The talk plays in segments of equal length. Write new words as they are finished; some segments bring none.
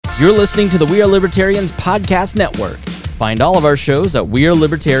You're listening to the We Are Libertarians Podcast Network. Find all of our shows at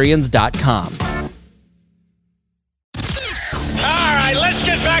wearelibertarians.com. All right, let's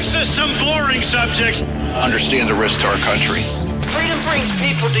get back to some boring subjects. Understand the risk to our country. Freedom brings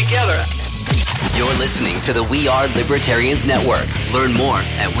people together. You're listening to the We Are Libertarians Network. Learn more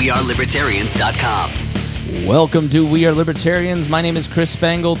at wearelibertarians.com. Welcome to We Are Libertarians. My name is Chris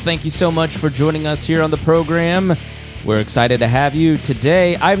Spangle. Thank you so much for joining us here on the program. We're excited to have you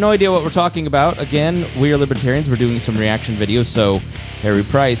today. I have no idea what we're talking about. Again, We Are Libertarians. We're doing some reaction videos, so Harry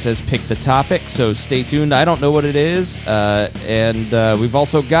Price has picked the topic, so stay tuned. I don't know what it is. And we've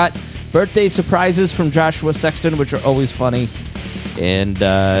also got birthday surprises from Joshua Sexton, which are always funny. And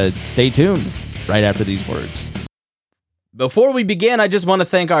stay tuned right after these words. Before we begin, I just want to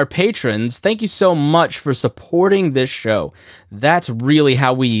thank our patrons. Thank you so much for supporting this show. That's really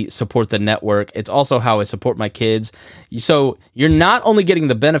how we support the network. It's also how I support my kids. So you're not only getting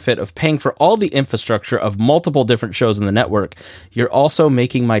the benefit of paying for all the infrastructure of multiple different shows in the network, you're also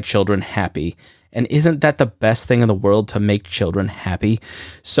making my children happy. And isn't that the best thing in the world, to make children happy?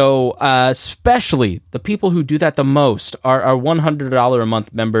 So especially the people who do that the most are our $100 a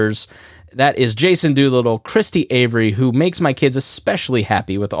month members. That is Jason Doolittle, Christy Avery, who makes my kids especially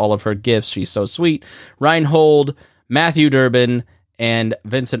happy with all of her gifts. She's so sweet. Reinhold, Matthew Durbin, and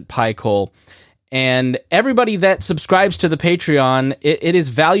Vincent Picole. And everybody that subscribes to the Patreon, it is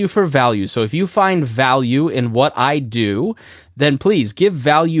value for value. So if you find value in what I do, then please give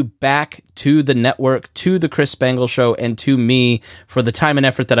value back to the network, to the Chris Spangle Show, and to me for the time and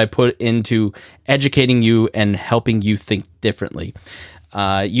effort that I put into educating you and helping you think differently.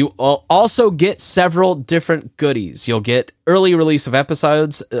 You will also get several different goodies. You'll get early release of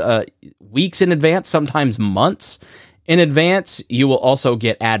episodes weeks in advance, sometimes months in advance. You will also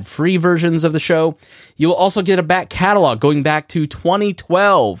get ad-free versions of the show. You will also get a back catalog going back to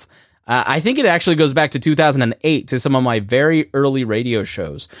 2012. I think it actually goes back to 2008 to some of my very early radio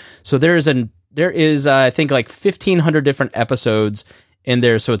shows. So there is I think like 1,500 different episodes in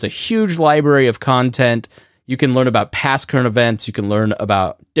there. So it's a huge library of content. You can learn about past current events, you can learn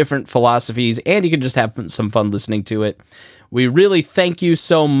about different philosophies, and you can just have some fun listening to it. We really thank you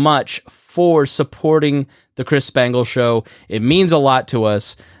so much for supporting the Chris Spangle Show. It means a lot to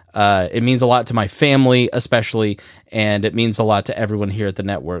us. It means a lot to my family, especially, and it means a lot to everyone here at the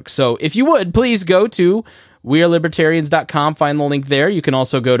network. So if you would, please go to wearelibertarians.com, find the link there. You can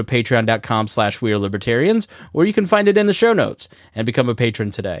also go to patreon.com/wearelibertarians, or you can find it in the show notes and become a patron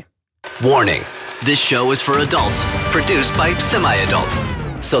today. Warning, this show is for adults, produced by semi-adults.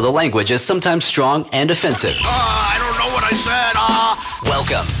 So the language is sometimes strong and offensive. I don't know what I said.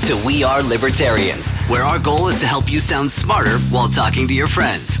 Welcome to We Are Libertarians, where our goal is to help you sound smarter while talking to your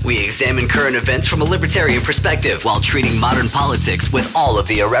friends. We examine current events from a libertarian perspective while treating modern politics with all of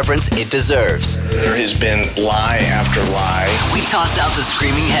the irreverence it deserves. There has been lie after lie. We toss out the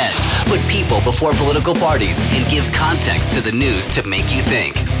screaming heads, put people before political parties, and give context to the news to make you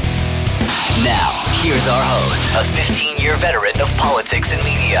think. Now, here's our host, a 15-year veteran of politics and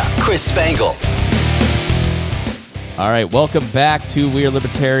media, Chris Spangle. All right, welcome back to We Are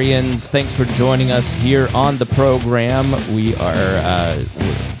Libertarians. Thanks for joining us here on the program. We are,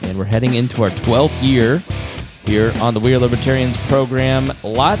 we're heading into our 12th year here on the We Are Libertarians program.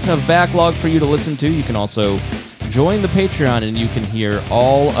 Lots of backlog for you to listen to. You can also join the Patreon, and you can hear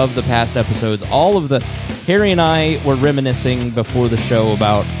all of the past episodes. Harry and I were reminiscing before the show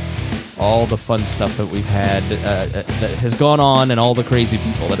about all the fun stuff that we've had that has gone on, and all the crazy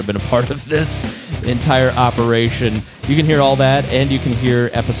people that have been a part of this entire operation. You can hear all that, and you can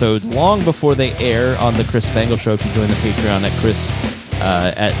hear episodes long before they air on the Chris Spangle Show if you join the Patreon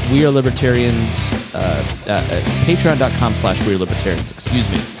at We Are Libertarians, patreon.com/wearelibertarians, excuse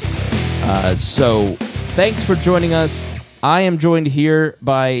me. So thanks for joining us. I am joined here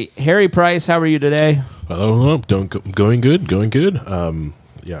by Harry Price. How are you today? Going good.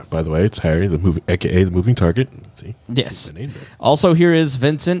 Yeah, by the way, it's Harry, aka the moving target. Let's see. Yes. Also here is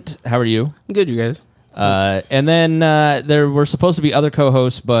Vincent. How are you? Good, you guys. And then there were supposed to be other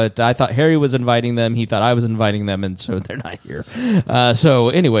co-hosts, but I thought Harry was inviting them. He thought I was inviting them, and so they're not here. So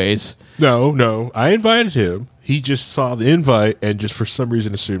anyways. No, I invited him. He just saw the invite and just for some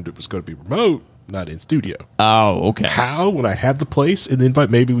reason assumed it was going to be remote, not in studio. Oh, okay. How? When I have the place and the invite,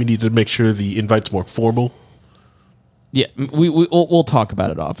 maybe we need to make sure the invite's more formal. Yeah, we'll talk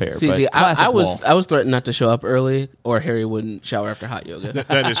about it off air. See, I was threatened not to show up early, or Harry wouldn't shower after hot yoga.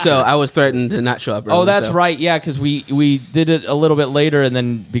 That is so I was threatened to not show up early. Oh, that's right. Yeah, because we did it a little bit later, and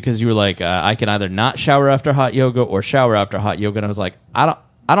then because you were like, I can either not shower after hot yoga or shower after hot yoga, and I was like, I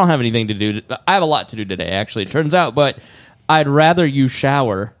don't have anything to do. I have a lot to do today, actually. It turns out, but I'd rather you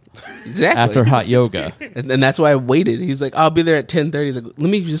shower Exactly. after hot yoga. And that's why I waited. He was like, I'll be there at 10:30. He's like, let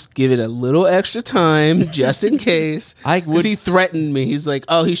me just give it a little extra time just in case. Because he threatened me. He's like,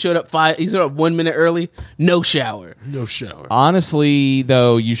 oh, he showed up 1 minute early. No shower. No shower. Honestly,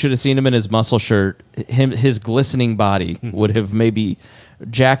 though, you should have seen him in his muscle shirt. His glistening body would have maybe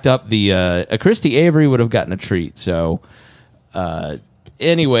jacked up the... Christy Avery would have gotten a treat. So,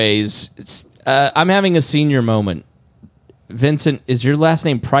 anyways, I'm having a senior moment. Vincent, is your last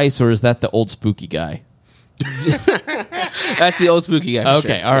name Price, or is that the old spooky guy? That's the old spooky guy.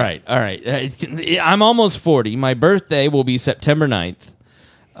 Okay, sure. All right. I'm almost 40. My birthday will be September 9th.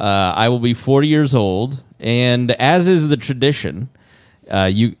 I will be 40 years old, and as is the tradition,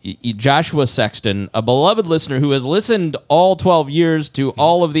 Joshua Sexton, a beloved listener who has listened all 12 years to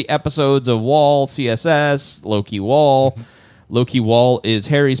all of the episodes of WAL, CSS, Loki WAL. Loki WAL is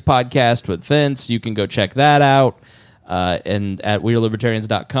Harry's podcast with Vince. You can go check that out. And at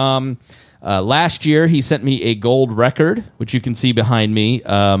WeareLibertarians.com. Last year, he sent me a gold record, which you can see behind me.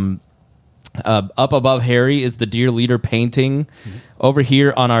 Up above Harry is the Dear Leader painting. Over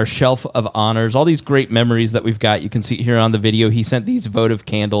here on our shelf of honors, all these great memories that we've got. You can see here on the video, he sent these votive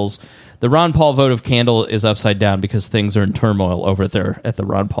candles. The Ron Paul votive candle is upside down because things are in turmoil over there at the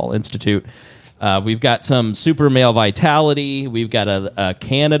Ron Paul Institute. We've got some super male vitality. We've got a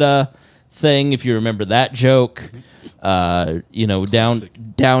Canada thing, if you remember that joke. Down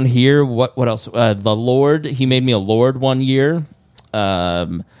here, what else? The Lord, he made me a Lord one year.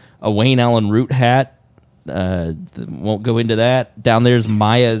 A Wayne Allen Root hat. Won't go into that. Down there's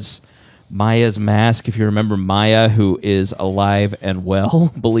Maya's mask, if you remember Maya, who is alive and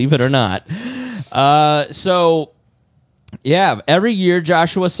well, believe it or not. Every year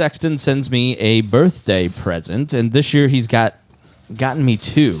Joshua Sexton sends me a birthday present, and this year he's gotten me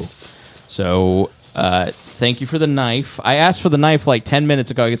two. So, thank you for the knife. I asked for the knife like 10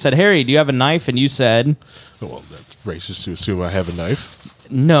 minutes ago. I said, Harry, do you have a knife? And you said... Well, that's racist to assume I have a knife.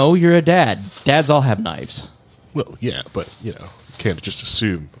 No, you're a dad. Dads all have knives. Well, yeah, but, you can't just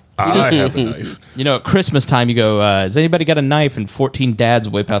assume I have a knife. At Christmas time, you go, has anybody got a knife? And 14 dads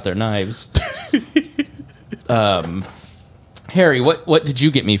whip out their knives. Harry, what did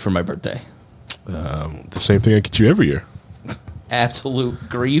you get me for my birthday? The same thing I get you every year. Absolute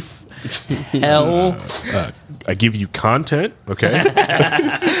grief, hell. I give you content, okay?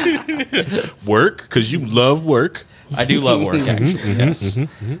 Work, because you love work. I do love work, actually, yes.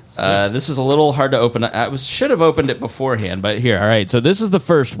 This is a little hard to open. I should have opened it beforehand, but here, all right. So this is the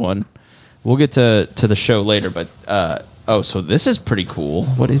first one. We'll get to the show later, but... so this is pretty cool.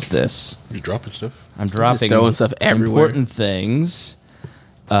 What is this? You're dropping stuff? I'm dropping just throwing stuff everywhere. Important things.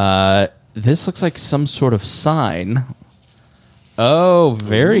 This looks like some sort of sign. Oh,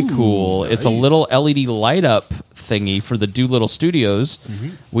 very cool. Nice. It's a little LED light up thingy for the Doolittle Studios.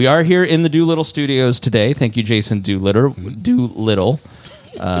 Mm-hmm. We are here in the Doolittle Studios today. Thank you, Jason Doolittle,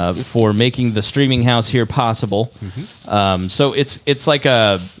 for making the streaming house here possible. Mm-hmm. So it's like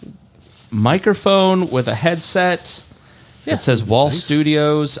a microphone with a headset. Yeah, it says WAL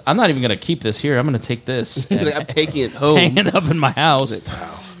Studios. I'm not even going to keep this here. I'm going to take this. I'm taking it home. Hang it up in my house.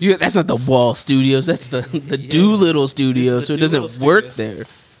 Wow. That's not the WAL Studios. That's the Doolittle Studios. So it doesn't work there.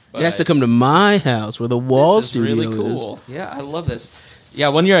 It has to come to my house where the WAL Studio is. Really cool. Yeah, I love this. Yeah,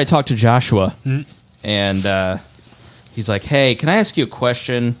 one year I talked to Joshua, and he's like, hey, can I ask you a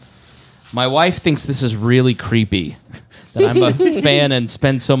question? My wife thinks this is really creepy, that I'm a fan and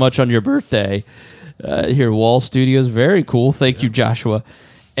spend so much on your birthday. Here, WAL Studios, very cool. Thank you, Joshua.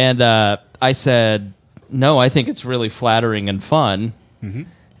 And I said, no, I think it's really flattering and fun. Mm-hmm.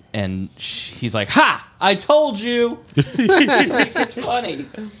 And he's like, ha, I told you. He thinks it's funny.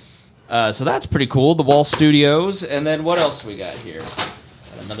 So that's pretty cool, the WAL Studios. And then what else do we got here?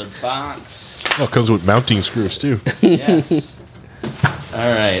 Got another box. Oh, it comes with mounting screws, too. Yes. All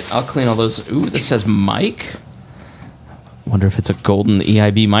right, I'll clean all those. Ooh, this says mic. Wonder if it's a golden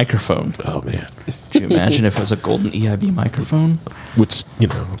EIB microphone. Oh, man. Could you imagine if it was a golden EIB microphone? Which, I'm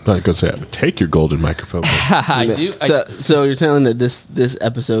not going to say I would take your golden microphone. I do. So you're telling that this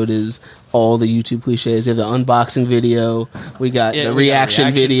episode is all the YouTube cliches. You have the unboxing video. We got the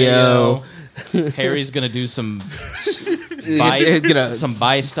reaction video. Harry's going to do some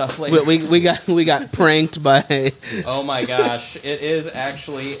buy stuff later. We got pranked by... Oh, my gosh. It is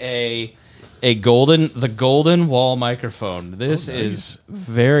actually the golden WAL microphone. This is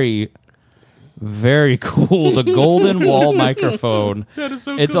very, very cool. The golden WAL microphone. That is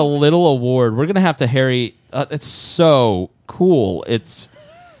so It's cool. a little award. We're going to have to, Harry... it's so cool. It's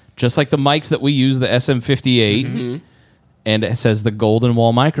just like the mics that we use, the SM58. Mm-hmm. and it says the Golden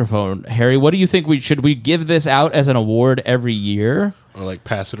Wall microphone. Harry, what do you think? Should we give this out as an award every year? Or like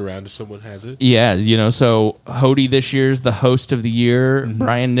pass it around if someone has it? Yeah, so Hody this year's the host of the year.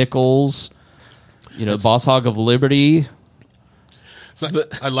 Brian Nichols, Boss Hog of Liberty. So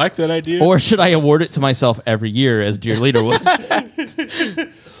I like that idea. Or should I award it to myself every year as Dear Leader would?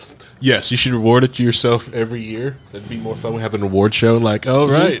 Yes, you should award it to yourself every year. That'd be more fun. We have an award show like, oh,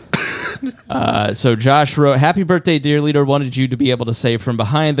 right. So Josh wrote, happy birthday, Dear Leader. Wanted you to be able to say from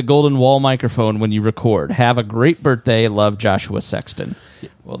behind the Golden Wall microphone when you record. Have a great birthday. Love, Joshua Sexton.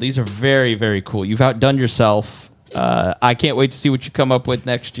 Well, these are very, very cool. You've outdone yourself. I can't wait to see what you come up with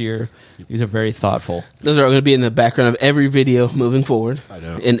next year. These are very thoughtful. Those are going to be in the background of every video moving forward. I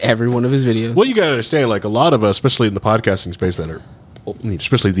know. In every one of his videos. Well, you got to understand, like a lot of us, especially in the podcasting space that are,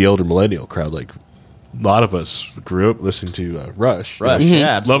 especially the older millennial crowd, like a lot of us grew up listening to Rush. Rush,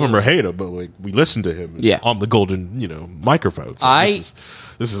 yeah, absolutely. Love him or hate him, but like we listened to him on the golden, microphone. So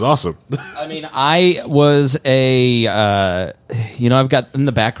this is awesome. I mean, I was I've got in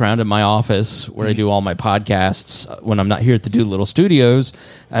the background in my office where I do all my podcasts when I'm not here at the Doolittle Studios.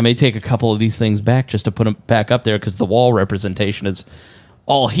 I may take a couple of these things back just to put them back up there because the wall representation is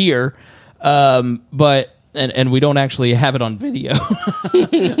all here. But we don't actually have it on video.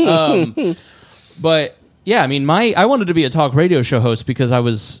 But yeah, I mean, I wanted to be a talk radio show host because I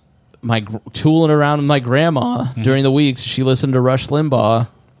was tooling around with my grandma during the weeks. She listened to Rush Limbaugh,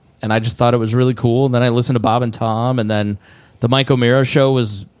 and I just thought it was really cool. And then I listened to Bob and Tom, and then the Mike O'Meara show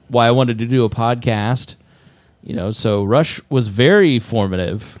was why I wanted to do a podcast. So Rush was very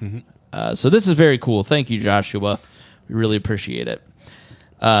formative. So this is very cool. Thank you, Joshua. We really appreciate it.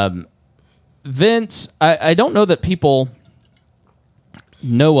 Vince, I don't know that people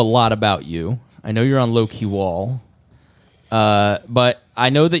know a lot about you. I know you're on Low Key Wall, but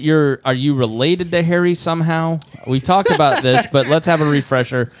I know that are you related to Harry somehow? We've talked about this, but let's have a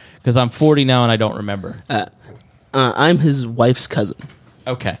refresher because I'm 40 now and I don't remember. I'm his wife's cousin.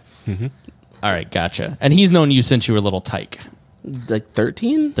 Okay. All right, gotcha. And he's known you since you were a little tyke. Like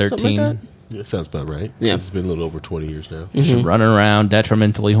 13? 13. Like Yeah, that sounds about right. Yeah. It's been a little over 20 years now. Running around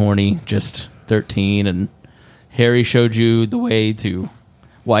detrimentally horny, just 13, and Harry showed you the way to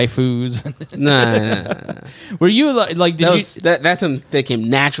waifus. Nah. Were you like? That's something that came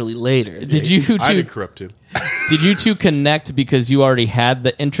naturally later. Did you two? I didn't corrupt him. Did you two connect because you already had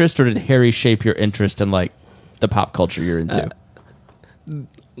the interest, or did Harry shape your interest in like the pop culture you're into?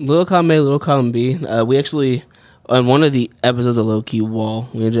 Little column A, little column B. We actually on one of the episodes of Low Key Wall,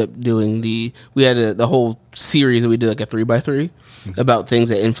 we ended up doing the whole series that we did like a 3x3 about things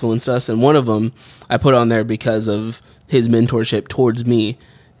that influenced us, and one of them I put on there because of his mentorship towards me.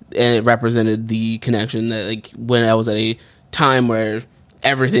 And it represented the connection that, like, when I was at a time where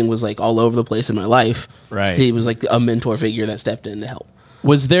everything was, like, all over the place in my life, right? He was, like, a mentor figure that stepped in to help.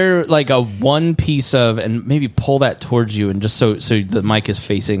 Was there, like, a one piece of, and maybe pull that towards you, and just so the mic is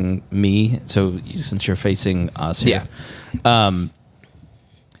facing me, so since you're facing us here. Yeah.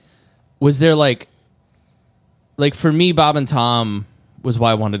 Was there, like, for me, Bob and Tom was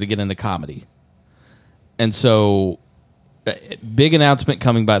why I wanted to get into comedy. And so... big announcement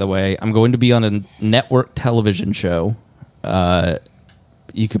coming, by the way. I'm going to be on a network television show.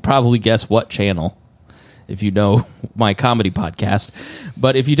 You could probably guess what channel if you know my comedy podcast.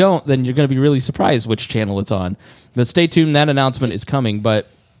 But if you don't, then you're going to be really surprised which channel it's on. But stay tuned. That announcement is coming. But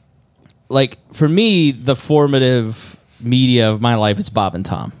like for me, the formative media of my life is Bob and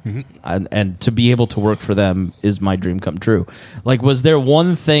Tom. And to be able to work for them is my dream come true. Like, was there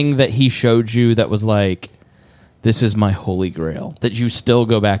one thing that he showed you that was like, this is my holy grail that you still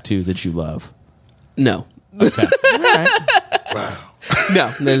go back to that you love? No. Okay. All right. Wow.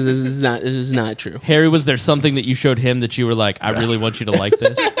 No, this is not true. Harry, was there something that you showed him that you were like, I really want you to like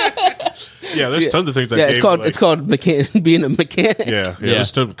this? Yeah, there's tons of things. It's called being a mechanic. Yeah.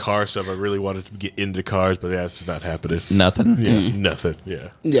 There's tons of car stuff. I really wanted to get into cars, but it's not happening. Nothing. Yeah, nothing. Yeah.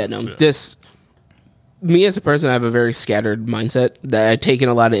 Yeah, no. Just me as a person, I have a very scattered mindset that I take in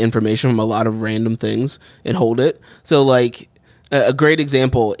a lot of information from a lot of random things and hold it. So, like, a great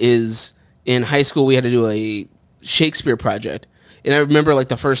example is in high school, we had to do a Shakespeare project. And I remember, like,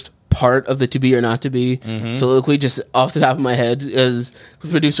 the first part of the To Be or Not To Be. Soliloquy, just off the top of my head, as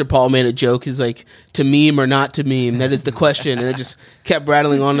producer Paul made a joke. He's like, to meme or not to meme? That is the question. And it just kept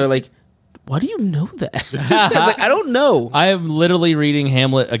rattling on there, like, why do you know that? I was like, I don't know. I am literally reading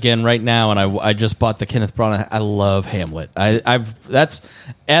Hamlet again right now, and I just bought the Kenneth Branagh. I love Hamlet. That's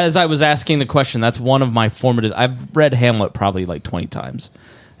as I was asking the question. That's one of my formative. I've read Hamlet probably like 20 times.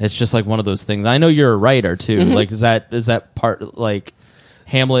 It's just like one of those things. I know you're a writer too. Like is that part like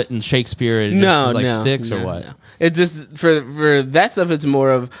Hamlet and Shakespeare and sticks or what? No. It's just for that stuff. It's more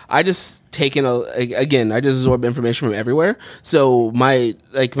of I just taken I just absorb information from everywhere. So my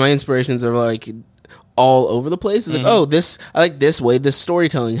inspirations are like all over the place. It's like, oh, I like this way this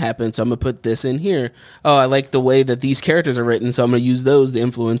storytelling happens, so I'm gonna put this in here. Oh, I like the way that these characters are written, so I'm gonna use those to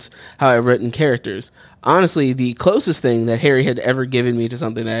influence how I've written characters. Honestly, the closest thing that Harry had ever given me to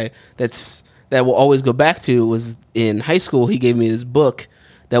something that will always go back to was in high school. He gave me this book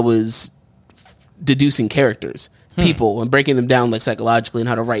that was deducing characters, people, and breaking them down like psychologically and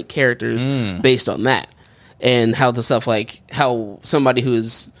how to write characters based on that, and how the stuff like how somebody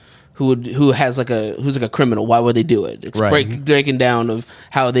who's like a criminal, why would they do it? It's breaking down of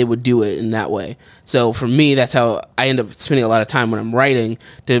how they would do it in that way. So for me, that's how I end up spending a lot of time when I'm writing,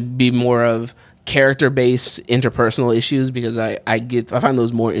 to be more of character-based interpersonal issues, because I find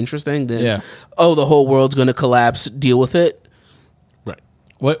those more interesting than the whole world's going to collapse, deal with it. Right.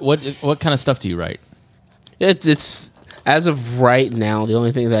 What kind of stuff do you write? It's as of right now, the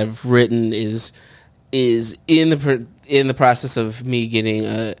only thing that I've written is in the process of me getting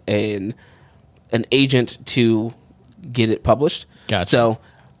an agent to get it published. Gotcha. So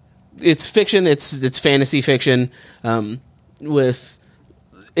it's fiction. It's fantasy fiction.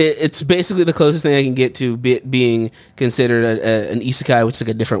 It's basically the closest thing I can get to being considered an isekai, which is like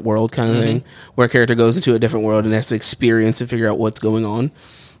a different world kind of thing, where a character goes into a different world and has to experience and figure out what's going on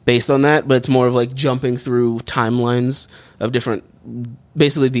based on that. But it's more of like jumping through timelines of different.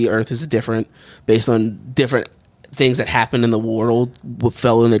 Basically, the Earth is different based on different things that happen in the world.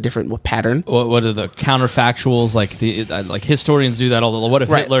 Fell in a different pattern. What are the counterfactuals? Like historians do that all the. What if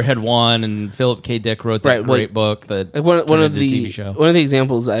Hitler had won and Philip K. Dick wrote that great book that one of the TV show? One of the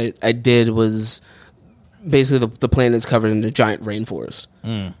examples I did was basically the planet is covered in a giant rainforest,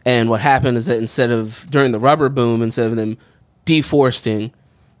 and what happened is that during the rubber boom, instead of them deforesting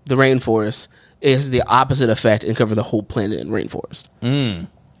the rainforest, it has the opposite effect and cover the whole planet in rainforest.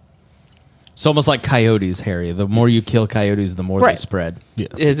 It's almost like coyotes, Harry. The more you kill coyotes, the more they spread. Yeah,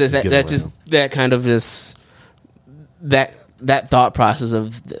 that thought process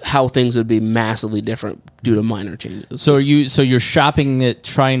of how things would be massively different due to minor changes. So you're shopping it,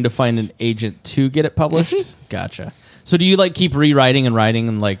 trying to find an agent to get it published. Gotcha. So do you like keep rewriting and writing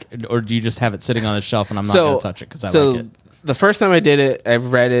and or do you just have it sitting on a shelf and I'm not going to touch it because I like it? The first time I did it, I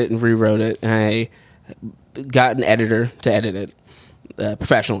read it and rewrote it, and I got an editor to edit it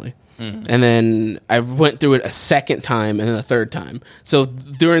professionally. And then I went through it a second time and then a third time. So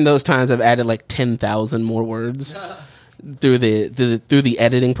during those times, I've added like 10,000 more words through the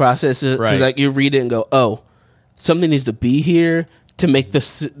editing process. Because like you read it and go, oh, something needs to be here to make the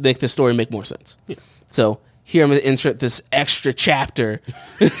story make more sense. Yeah. So here I'm going to insert this extra chapter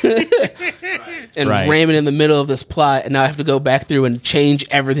and ram it in the middle of this plot, and now I have to go back through and change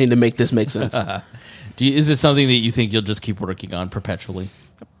everything to make this make sense. Is this something that you think you'll just keep working on perpetually?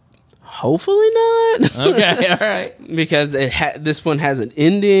 Hopefully not. Okay, all right. Because this one has an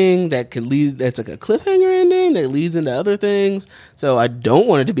ending that can lead. That's like a cliffhanger ending that leads into other things. So I don't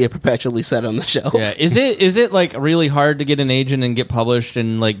want it to be a perpetually set on the shelf. Yeah. Is it like really hard to get an agent and get published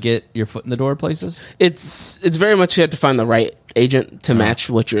and like get your foot in the door places? It's very much you have to find the right agent to match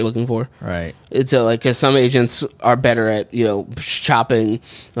what you're looking for. Right. It's because some agents are better at shopping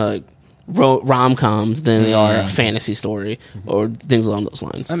rom-coms than they are a fantasy story or things along those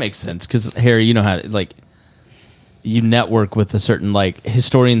lines. That makes sense because Harry, you know how to, you network with a certain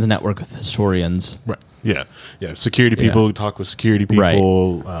historians network with historians, right? Yeah. Security people talk with security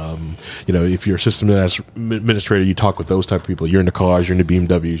people. Right. If you're a system administrator, you talk with those type of people. You're into cars, you're into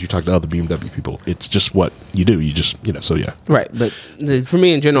BMWs, you talk to other BMW people. It's just what you do. You just, so yeah. Right. But for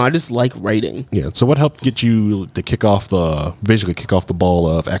me in general, I just like writing. Yeah. So what helped get you to kick off the ball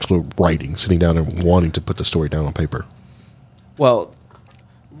of actual writing, sitting down and wanting to put the story down on paper? Well,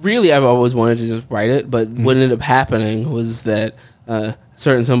 really, I've always wanted to just write it, but what ended up happening was that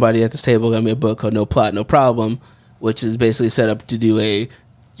certain somebody at this table got me a book called No Plot, No Problem, which is basically set up to do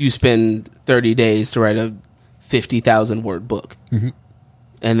you spend 30 days to write a 50,000 word book. Mm-hmm.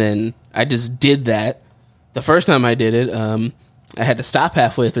 And then I just did that. The first time I did it, I had to stop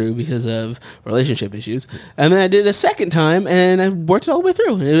halfway through because of relationship issues. And then I did it a second time, and I worked it all the way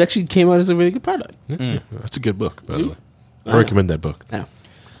through. And it actually came out as a really good product. Yeah, that's a good book, by the way. I recommend that book. Yeah.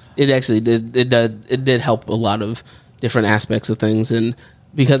 It actually did. It did help a lot of different aspects of things, and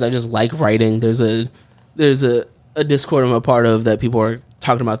because I just like writing, there's a Discord I'm a part of that people are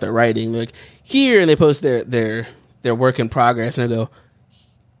talking about their writing, like here, and they post their work in progress, and I go,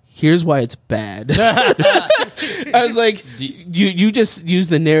 here's why it's bad. I was like, you just use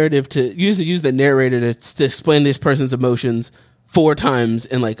the narrative to use the narrator to explain this person's emotions 4 times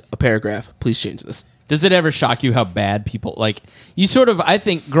in like a paragraph. Please change this. Does it ever shock you how bad people like you? Sort of, I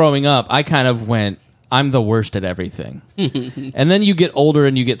think growing up, I kind of went, I'm the worst at everything. And then you get older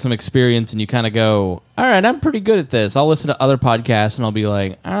and you get some experience and you kind of go, all right, I'm pretty good at this. I'll listen to other podcasts and I'll be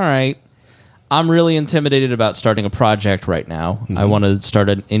like, all right, I'm really intimidated about starting a project right now. I want to start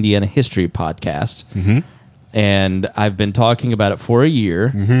an Indiana history podcast. And I've been talking about it for a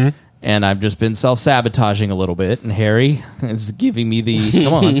year. And I've just been self-sabotaging a little bit. And Harry is giving me the,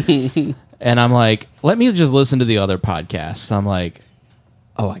 come on. And I'm like, let me just listen to the other podcasts. I'm like,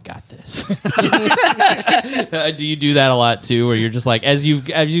 oh, I got this. Do you do that a lot too, where you're just like, as you,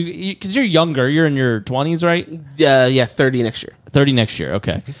 because you're younger, you're in your 20s, right? Yeah, 30 next year. 30 next year,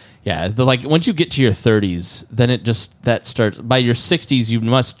 okay. Yeah, like once you get to your 30s, then it just, that starts, by your 60s, you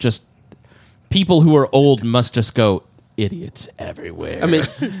must just, people who are old must just go, idiots everywhere. I mean,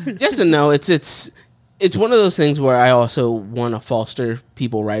 yes and no. It's one of those things where I also want to foster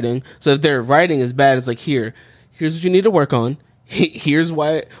people writing. So if their writing is bad, it's like, here's what you need to work on. Here's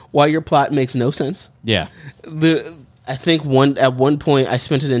why your plot makes no sense. Yeah. I think at one point I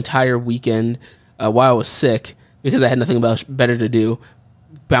spent an entire weekend while I was sick because I had nothing better to do,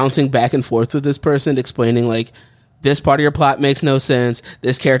 bouncing back and forth with this person, explaining like, this part of your plot makes no sense.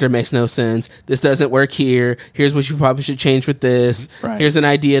 This character makes no sense. This doesn't work here. Here's what you probably should change with this. Right. Here's an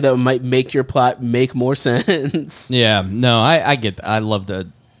idea that might make your plot make more sense. Yeah, no, I get that. I love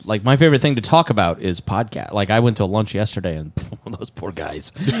like my favorite thing to talk about is podcast. Like I went to lunch yesterday and those poor guys,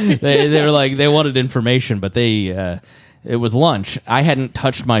 they were like, they wanted information, but it was lunch. I hadn't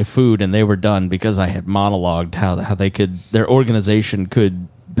touched my food and they were done because I had monologued how their organization could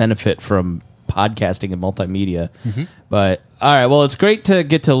benefit from podcasting and multimedia. But all right, well, it's great to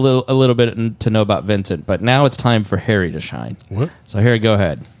get to a little bit to know about Vincent, but now it's time for Harry to shine. What? So Harry, go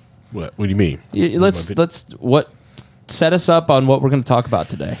ahead. What do you mean? Let's set us up on what we're going to talk about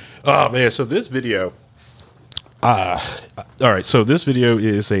today. Oh man, so this video all right, so this video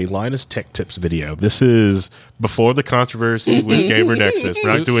is a Linus Tech Tips video. This is before the controversy with Gamer Nexus.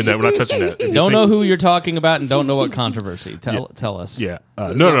 We're not doing that. We're not touching that. Don't know who you're talking about and don't know what controversy. Tell us. Yeah.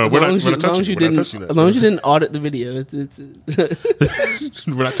 No, we're not touching that. As long as you didn't audit the video.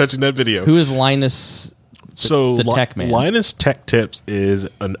 We're not touching that video. Who is Linus? The tech man. Linus Tech Tips is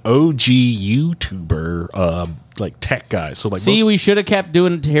an OG YouTuber, like tech guy. So like, we should have kept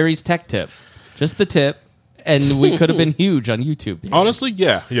doing Harry's tech tip, just the tip, and we could have been huge on YouTube. Honestly,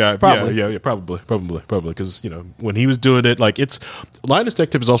 probably, because when he was doing it, like it's Linus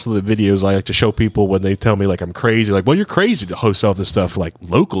Tech Tip is also the videos I like to show people when they tell me like I'm crazy, like, well, you're crazy to host all this stuff like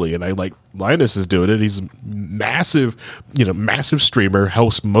locally, and I like Linus is doing it. He's a massive streamer,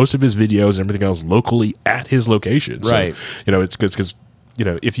 hosts most of his videos and everything else locally at his location. Right. So, it's good because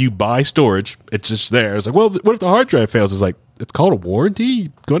if you buy storage, it's just there. It's like, well, what if the hard drive fails? It's like, it's called a warranty.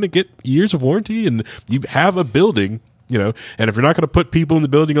 You're going to get years of warranty, and you have a building, and if you're not going to put people in the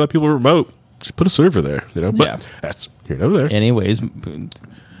building and let people remote, just put a server there, But that's here and over there. Anyways,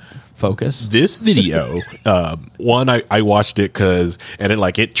 focus. This video, one, I watched it and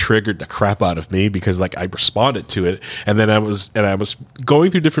it triggered the crap out of me because like I responded to it, and then I was going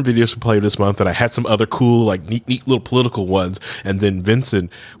through different videos to play this month, and I had some other cool like neat little political ones, and then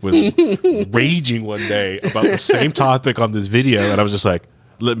Vincent was raging one day about the same topic on this video, and I was just like,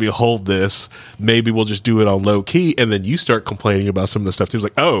 let me hold this. Maybe we'll just do it on low key, and then you start complaining about some of the stuff too. It was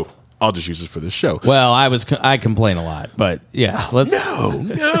like, oh, I'll just use this for this show. Well, I complain a lot, but yes, let's. No.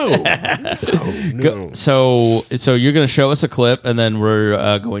 So you're going to show us a clip, and then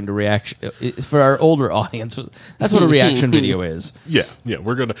we're going to react for our older audience. That's what a reaction video is. Yeah.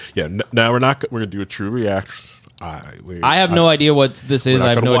 We're gonna. Yeah. Now we're not. We're gonna do a true reaction. I have no idea what this is.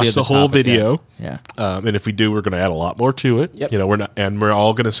 I have no idea the whole video. Yeah. And if we do, we're going to add a lot more to it. Yep. We're not, and we're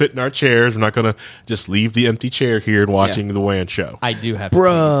all going to sit in our chairs. We're not going to just leave the empty chair here and watching the WAN show. I do have,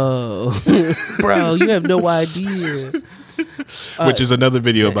 bro, you have no idea. Which is another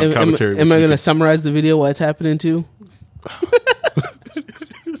video about commentary. Am I going to summarize the video while it's happening too?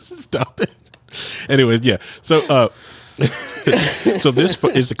 Stop it. Anyways, yeah. So. So this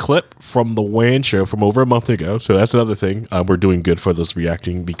is a clip from the WAN show from over a month ago. So that's another thing. We're doing good for this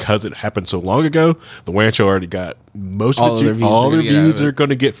reacting because it happened so long ago. The WAN show already got most of all the views are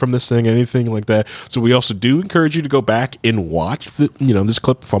going to get from this thing, anything like that. So we also do encourage you to go back and watch this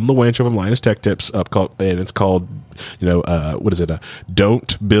clip from the WAN show from Linus Tech Tips and it's called what is it?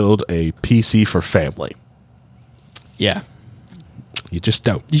 Don't build a PC for family. Yeah. You just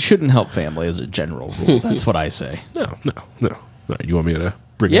don't. You shouldn't help family as a general rule. That's what I say. No. All right, you want me to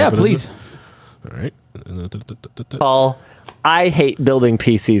bring it up? Yeah, please. All right. Paul, I hate building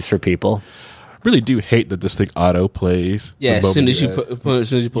PCs for people. really do hate that this thing auto plays. Yeah, as soon as you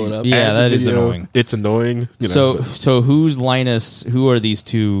pull it up. Yeah, that is annoying. It's annoying. So who's Linus? Who are these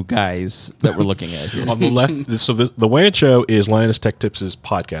two guys that we're looking at here? On the left, the WAN show is Linus Tech Tips'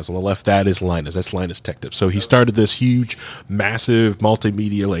 podcast. On the left, that is Linus. That's Linus Tech Tips. So he started this huge, massive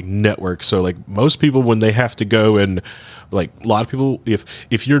multimedia network. So most people, when they have to go and a lot of people,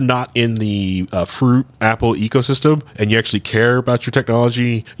 if you're not in the fruit Apple ecosystem and you actually care about your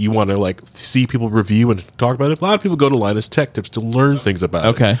technology, you want to see people review and talk about it. A lot of people go to Linus Tech Tips to learn things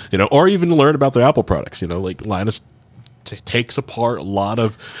about it. Or even to learn about their Apple products. Linus takes apart a lot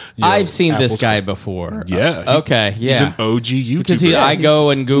of. I've seen this guy before. Yeah. Okay. Yeah. He's an OG YouTuber. Because I go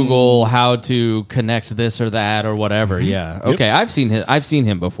and Google how to connect this or that or whatever. Mm-hmm. Yeah. Okay. Yep. I've seen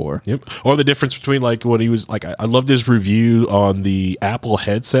him before. Yep. Or the difference between when he was I loved his review on the Apple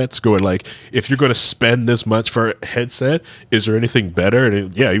headsets. Going if you're going to spend this much for a headset, is there anything better?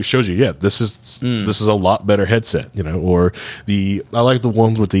 And he shows you. Yeah, this is a lot better headset. Or I like the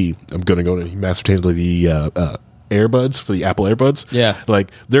ones with I'm going to go to massive the earbuds for the Apple earbuds. Yeah.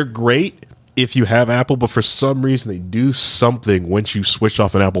 They're great if you have Apple, but for some reason they do something once you switch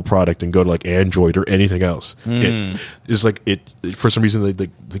off an Apple product and go to Android or anything else. It is for some reason the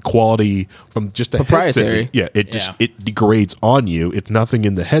quality from just a proprietary. Headset, it degrades on you. It's nothing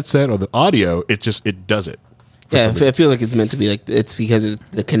in the headset or the audio. It does it. Yeah, I feel like it's meant to be it's because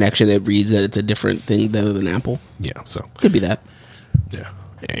of the connection it reads that it's a different thing than Apple. Yeah, so could be that. Yeah.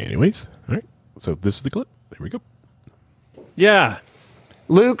 Anyways, all right. So this is the clip. There we go. Yeah.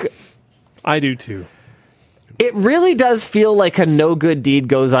 Luke, I do too. It really does feel like a no good deed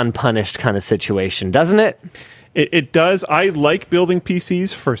goes unpunished kind of situation, doesn't it? It does. I like building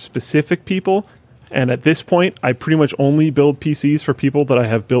PCs for specific people. And at this point, I pretty much only build PCs for people that I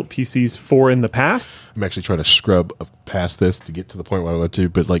have built PCs for in the past. I'm actually trying to scrub past this to get to the point where I want to.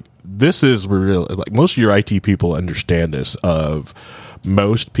 But this is real. Most of your IT people understand this. Of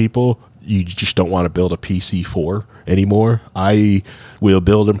most people, you just don't want to build a PC for anymore. I will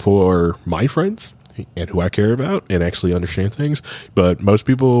build them for my friends and who I care about and actually understand things. But most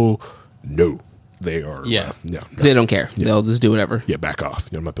people, no, they are. Yeah. No. They don't care. Yeah. They'll just do whatever. Yeah, back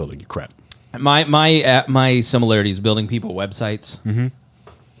off. I'm not building you crap. My similarity is building people websites. Mm-hmm.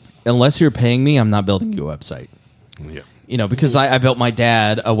 Unless you're paying me, I'm not building you a website. Yeah. Because I built my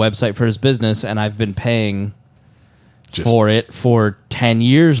dad a website for his business, and I've been paying for it for 10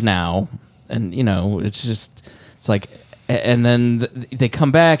 years now. And, and then they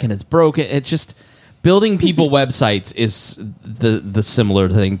come back and it's broken. It just, building people websites is the similar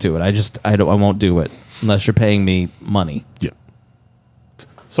thing to it. I won't do it unless you're paying me money. Yeah.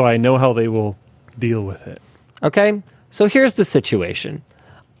 So I know how they will deal with it. Okay. So here's the situation.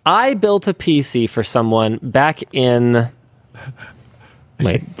 I built a PC for someone back in...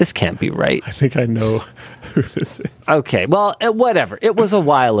 Wait, this can't be right. I think I know who this is. Okay, well, whatever. It was a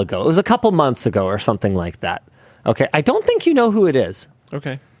while ago. It was a couple months ago or something like that. Okay, I don't think you know who it is.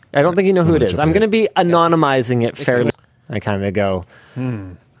 Okay. I don't think you know who it is. I'm going to be anonymizing it fairly. I kind of go,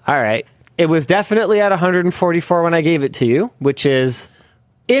 all right. It was definitely at 144 when I gave it to you, which is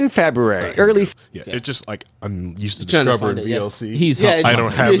in February, early. Yeah, it's just I'm used to Discover and VLC. I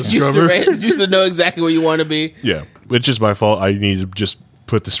don't have Discover. Used to know exactly where you want to be. Yeah, it's just my fault. I need to just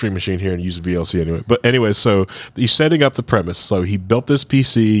put the stream machine here and use the VLC anyway. But anyway, so he's setting up the premise. So he built this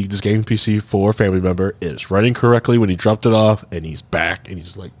PC, this gaming PC for a family member. It's running correctly when he dropped it off, and he's back, and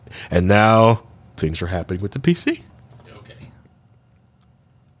he's and now things are happening with the PC.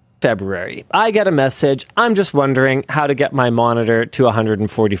 February. I get a message. I'm just wondering how to get my monitor to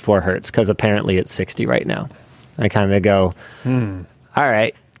 144 hertz because apparently it's 60 right now. I kind of go, all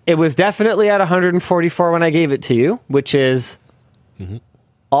right. It was definitely at 144 when I gave it to you, which is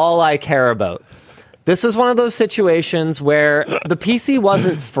all I care about. This is one of those situations where the PC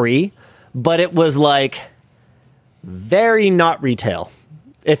wasn't free, but it was very not retail,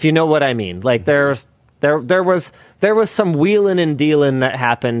 if you know what I mean. There was some wheeling and dealing that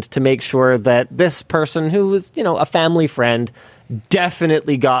happened to make sure that this person who was, a family friend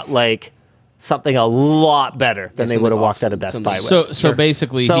definitely got something a lot better than they would have walked out of Best Buy with. So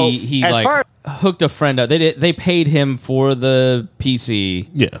basically he hooked a friend up. They paid him for the PC.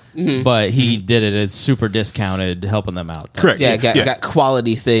 Yeah. But he did it at super discounted, helping them out. Correct. Yeah, got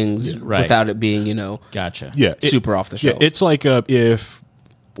quality things without it being, Gotcha. Yeah, super off the shelf. Yeah, it's let's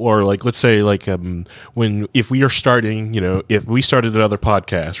say if we are starting, if we started another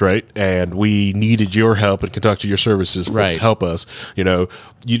podcast, right, and we needed your help and conducted your services to help us,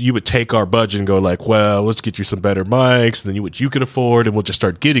 you would take our budget and go well, let's get you some better mics than you can afford, and we'll just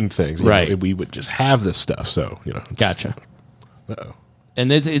start getting things, and we would just have this stuff. So Gotcha. Uh-oh. And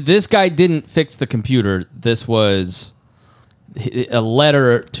this guy didn't fix the computer. This was a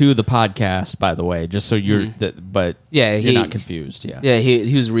letter to the podcast, by the way, just so you're you're not confused. Yeah,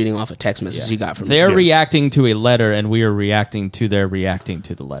 he was reading off a text message he got from they're reacting to a letter, and we are reacting to their reacting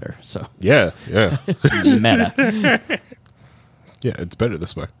to the letter. So yeah meta. Yeah, it's better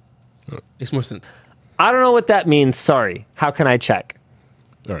this way. Makes more sense. I don't know what that means. Sorry. How can I check?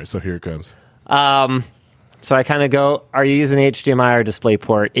 All right, so here it comes. So I kind of go, are you using HDMI or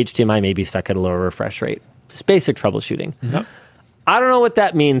DisplayPort? HDMI may be stuck at a lower refresh rate. Just basic troubleshooting. Yep. I don't know what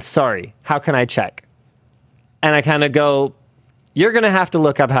that means. Sorry. How can I check? And I kind of go, you're going to have to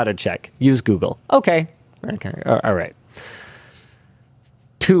look up how to check. Use Google. Okay. All right.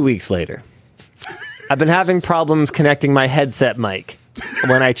 2 weeks later, I've been having problems connecting my headset mic.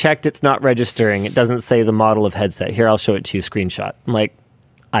 When I checked, it's not registering. It doesn't say the model of headset. Here, I'll show it to you, screenshot. I'm like,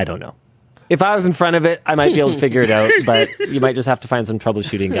 I don't know. If I was in front of it, I might be able to figure it out, but you might just have to find some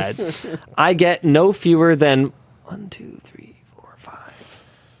troubleshooting guides. I get no fewer than 1, 2, 3, 4, 5,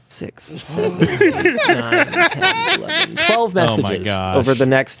 6, 7, 8, 9, 10, 11, 12 messages over the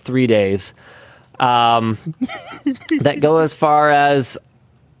next 3 days that go as far as,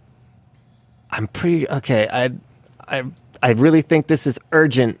 I'm pretty, okay, I really think this is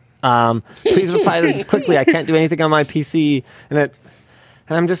urgent. Please reply to this quickly. I can't do anything on my PC. And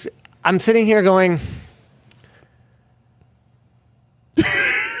I'm sitting here going,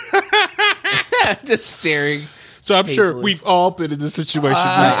 just staring. So I'm sure we've all been in this situation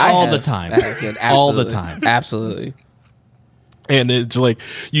all the time. All the time. Absolutely. And it's like,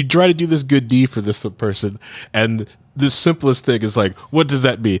 you try to do this good deed for this person, and the simplest thing is like, what does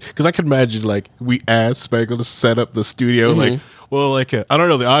that mean? Because I can imagine, like, we asked Spangle to set up the studio, like, well, like, I don't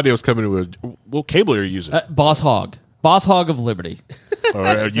know, the audio's coming with, what cable are you using? Boss Hog of Liberty. All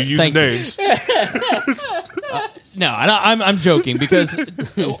right, you use names. No, I'm joking because,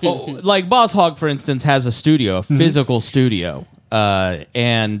 like, Boss Hog, for instance, has a studio, a physical studio,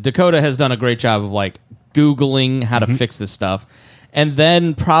 and Dakota has done a great job of, like, Googling how to fix this stuff. And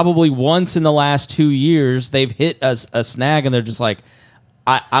then probably once in the last 2 years, they've hit a snag, and they're just like,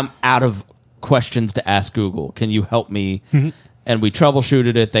 I'm out of questions to ask Google. Can you help me? And we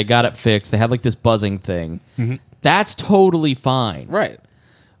troubleshooted it. They got it fixed. They had, like, this buzzing thing. That's totally fine. Right.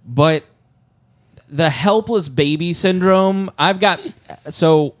 But the helpless baby syndrome, I've got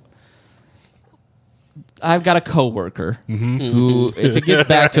a coworker who, if it gets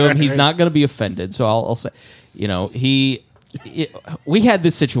back to him, he's not going to be offended. So I'll say, we had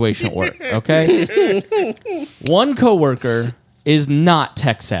this situation at work, okay? One coworker is not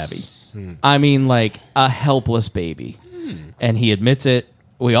tech savvy. I mean, like a helpless baby. And he admits it.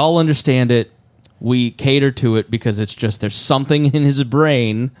 We all understand it. We cater to it because it's just there's something in his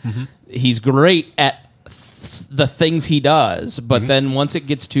brain. He's great at the things he does, but then once it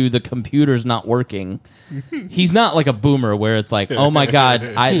gets to the computer's not working, he's not like a boomer where it's like, oh my God,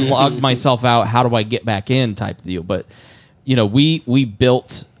 I logged myself out. How do I get back in type deal? But, we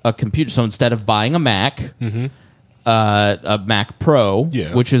built a computer. So instead of buying a Mac, a Mac Pro,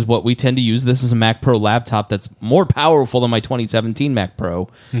 which is what we tend to use. This is a Mac Pro laptop that's more powerful than my 2017 Mac Pro.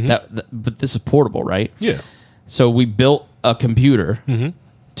 But this is portable, right? Yeah. So we built a computer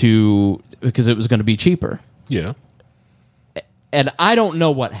because it was going to be cheaper. Yeah. And I don't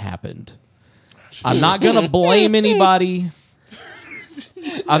know what happened. I'm not going to blame anybody.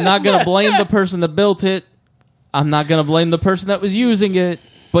 I'm not going to blame the person that built it. I'm not going to blame the person that was using it.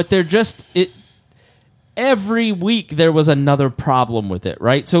 But every week there was another problem with it,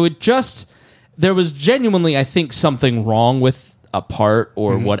 right? So there was genuinely, I think, something wrong with a part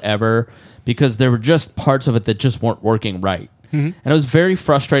or whatever, because there were just parts of it that just weren't working right. And it was very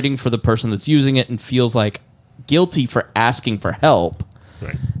frustrating for the person that's using it and feels like guilty for asking for help.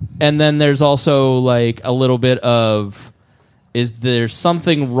 Right. And then there's also like a little bit of, is there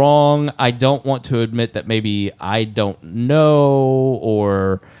something wrong? I don't want to admit that maybe I don't know,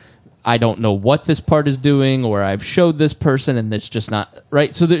 or I don't know what this part is doing, or I've showed this person and it's just not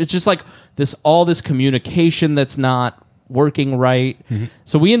right. So it's just like all this communication that's not working right.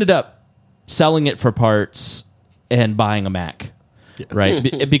 So we ended up selling it for parts and buying a Mac,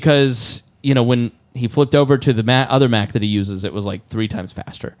 right? Because, when he flipped over to the other Mac that he uses, it was like 3 times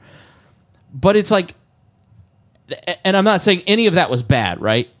faster. But it's like, and I'm not saying any of that was bad,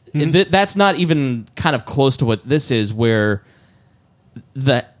 right? That's not even kind of close to what this is, where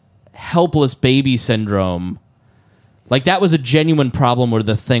the helpless baby syndrome, like that was a genuine problem where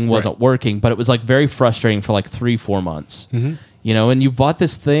the thing wasn't working, but it was like very frustrating for like 3-4 months. And you bought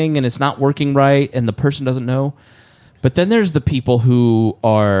this thing and it's not working right, and the person doesn't know. But then there's the people who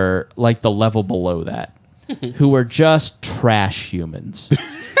are like the level below that. who are just trash humans.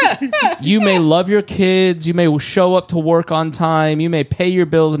 You may love your kids, you may show up to work on time, you may pay your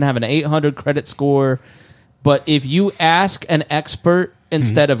bills and have an 800 credit score, but if you ask an expert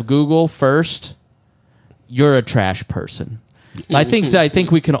instead of Google first, you're a trash person. I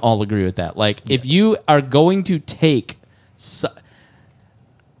think we can all agree with that. Like, if you are going to take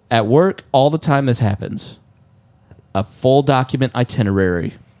at work all the time, this happens, a full document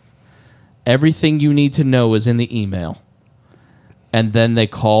itinerary, everything you need to know is in the email, and then they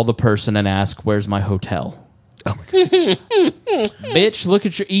call the person and ask, "Where's my hotel?" Oh my God. Bitch, look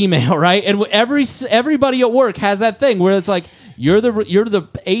at your email, right? And everybody at work has that thing where it's like, you're the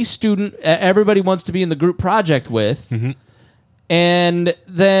A student everybody wants to be in the group project with, and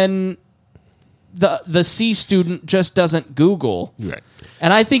then the C student just doesn't Google. Right.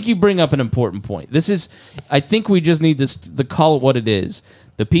 And I think you bring up an important point. I think we just need to call it what it is.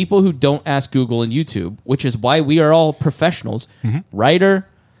 The people who don't ask Google and YouTube, which is why we are all professionals, writer,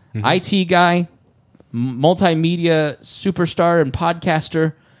 IT guy, multimedia superstar and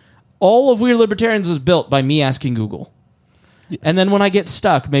podcaster, all of We're Libertarians was built by me asking Google. Yeah. And then when I get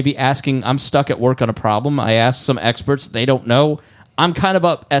stuck, maybe I'm stuck at work on a problem, I ask some experts, they don't know. I'm kind of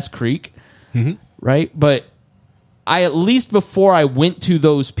up S Creek, right? But at least before I went to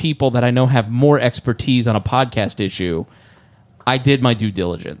those people that I know have more expertise on a podcast issue, I did my due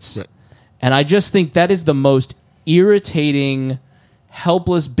diligence. Right. And I just think that is the most irritating,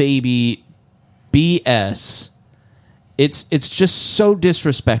 helpless baby BS. It's just so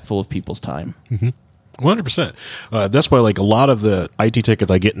disrespectful of people's time. 100%. That's why, like, a lot of the IT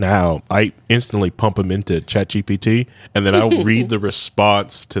tickets I get now, I instantly pump them into ChatGPT, and then I'll read the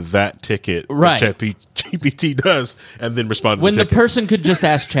response to that ticket that ChatGPT does, and then respond to when the person could just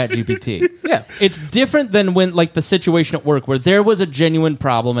ask ChatGPT. Yeah. It's different than when, like, the situation at work where there was a genuine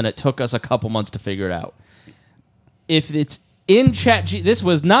problem and it took us a couple months to figure it out. If it's in this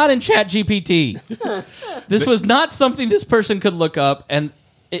was not in ChatGPT. This was not something this person could look up, and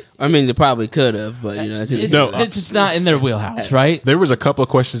they probably could have, but it's just not in their wheelhouse, right? There was a couple of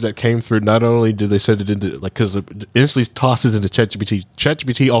questions that came through. Not only did they send it into, like, because it instantly tosses into ChatGPT.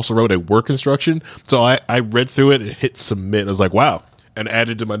 ChatGPT also wrote a work instruction, so I read through it and hit submit. I was like, wow, and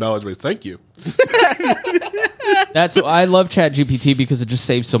added to my knowledge base. Thank you. I love ChatGPT because it just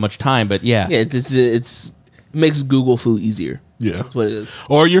saves so much time. But it's makes Google foo easier. Yeah, that's what it is.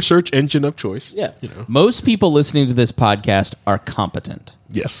 Or your search engine of choice. Yeah, most people listening to this podcast are competent.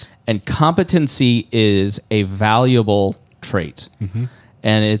 Yes, and competency is a valuable trait,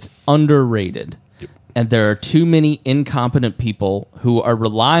 and it's underrated. Yep. And there are too many incompetent people who are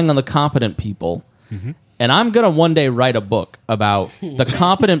relying on the competent people. And I'm going to one day write a book about the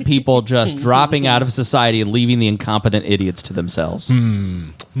competent people just dropping out of society and leaving the incompetent idiots to themselves. Help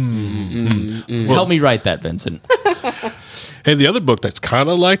me write that, Vincent. And the other book that's kind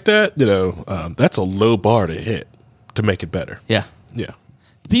of like that, that's a low bar to hit to make it better. Yeah. Yeah.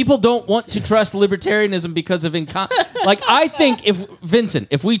 People don't want to trust libertarianism because of like, I think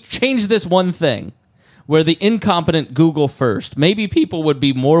if we change this one thing where the incompetent Google first, maybe people would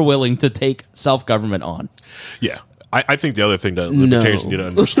be more willing to take self-government on. Yeah. I think the other thing that libertarians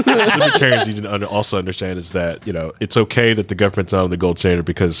need to also understand is that, it's okay that the government's not on the gold standard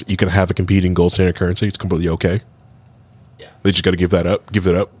because you can have a competing gold standard currency. It's completely okay. Yeah. They just got to give it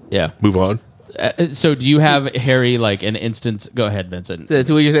up. Yeah. Move on. So do you have, Harry, like an instance? Go ahead, Vincent.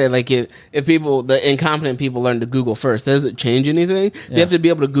 So what you're saying, like if the incompetent people learn to Google first, does it change anything? Yeah. You have to be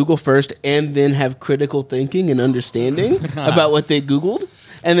able to Google first and then have critical thinking and understanding about what they Googled.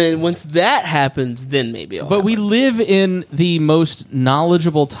 And then once that happens, then maybe it'll happen. We live in the most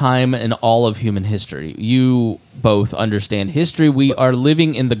knowledgeable time in all of human history. You both understand history. We are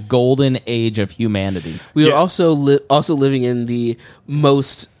living in the golden age of humanity. We are also living in the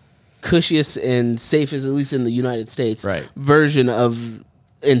most cushiest and safest, at least in the United States, version of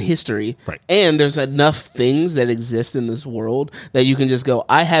in history. Right. And there's enough things that exist in this world that you can just go,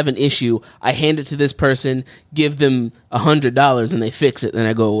 I have an issue, I hand it to this person, give them $100 and they fix it, then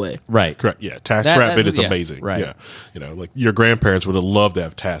I go away. Right. Correct. Yeah. TaskRabbit is amazing. Right. Yeah. Like your grandparents would have loved to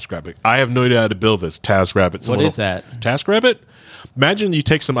have TaskRabbit. I have no idea how to build this TaskRabbit. What is that? TaskRabbit? Imagine you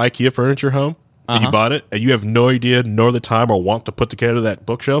take some IKEA furniture home. And you bought it, and you have no idea nor the time or want to put together that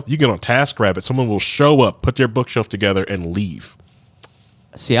bookshelf. You get on TaskRabbit, someone will show up, put their bookshelf together, and leave.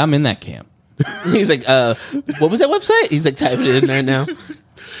 See, I'm in that camp. He's like, what was that website? He's like typing it in there now.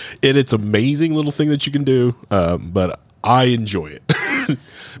 It's amazing little thing that you can do, but I enjoy it.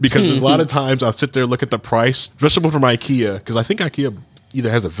 Because there's a lot of times I'll sit there and look at the price, especially from IKEA, because I think IKEA either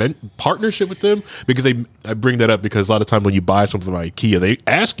has a partnership with them, because I bring that up because a lot of time when you buy something from IKEA, they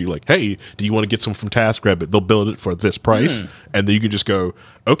ask you like, hey, do you want to get some from TaskRabbit? They'll build it for this price, and then you can just go,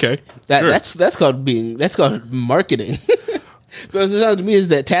 okay. Sure. That's called marketing. But what it sounds to me is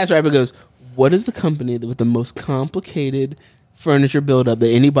that TaskRabbit goes, what is the company with the most complicated furniture build-up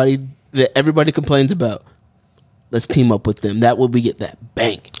that everybody complains about? Let's team up with them. That way we get that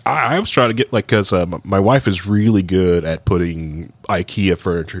bank. I was trying to get because my wife is really good at putting IKEA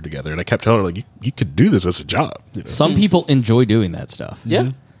furniture together, and I kept telling her like, you could do this as a job. You know? Some people enjoy doing that stuff.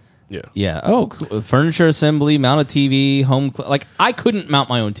 Yeah. Yeah. Oh, cool. Furniture assembly, mount a TV, like I couldn't mount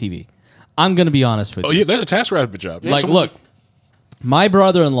my own TV. I'm going to be honest with you. Oh yeah, that's a TaskRabbit job. Like, look, my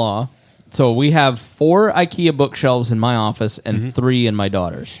brother-in-law. So we have 4 IKEA bookshelves in my office and 3 in my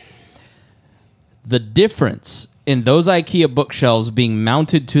daughter's. The difference in those IKEA bookshelves being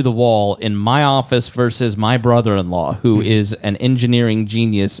mounted to the wall in my office versus my brother-in-law, who is an engineering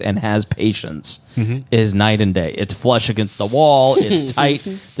genius and has patience, is night and day. It's flush against the wall. It's tight.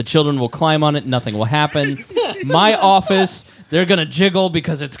 The children will climb on it. Nothing will happen. My office, they're going to jiggle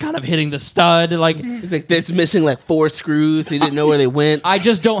because it's kind of hitting the stud. It's missing like 4 screws. He didn't know where they went. I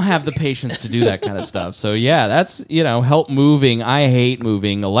just don't have the patience to do that kind of stuff. So, yeah, that's, help moving. I hate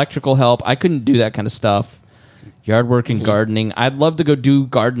moving. Electrical help. I couldn't do that kind of stuff. Yard work and gardening. I'd love to go do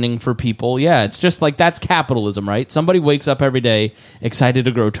gardening for people. Yeah, it's just like that's capitalism, right? Somebody wakes up every day excited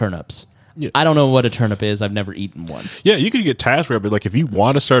to grow turnips. Yeah. I don't know what a turnip is. I've never eaten one. Yeah, you can get TaskRabbit. Like if you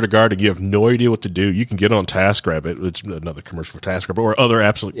want to start a garden, you have no idea what to do, you can get on TaskRabbit. It's another commercial for TaskRabbit or other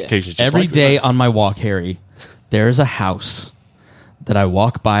applications. Yeah. Every day on my walk, Harry, there's a house that I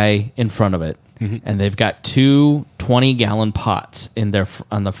walk by in front of it, and they've got 2 20-gallon pots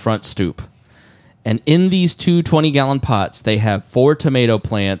on the front stoop. And in these 2 20-gallon pots, they have 4 tomato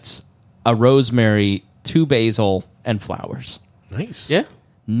plants, a rosemary, 2 basil, and flowers. Nice. Yeah.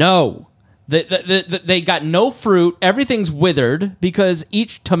 No. They got no fruit. Everything's withered because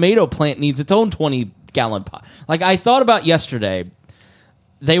each tomato plant needs its own 20-gallon pot. Like I thought about yesterday,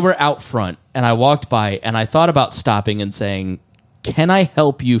 they were out front, and I walked by, and I thought about stopping and saying, can I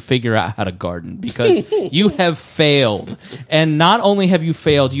help you figure out how to garden? Because you have failed. And not only have you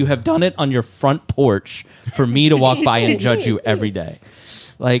failed, you have done it on your front porch for me to walk by and judge you every day.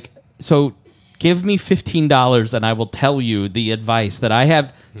 So give me $15 and I will tell you the advice that I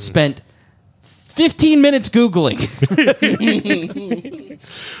have spent 15 minutes Googling.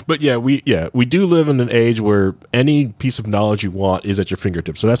 But we do live in an age where any piece of knowledge you want is at your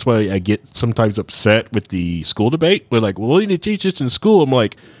fingertips. So that's why I get sometimes upset with the school debate. We're like, well, what do you need to teach this in school? I'm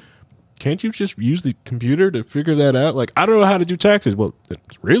like, can't you just use the computer to figure that out? Like, I don't know how to do taxes. Well,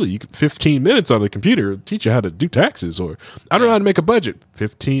 really, you can 15 minutes on the computer to teach you how to do taxes. Or I don't know how to make a budget.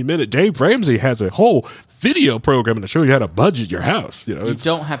 15 minutes. Dave Ramsey has a whole video program to show you how to budget your house. You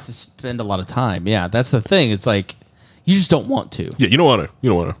don't have to spend a lot of time. Yeah, that's the thing. It's like you just don't want to. Yeah, you don't want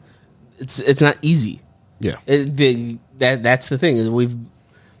to. It's not easy. Yeah, that's the thing.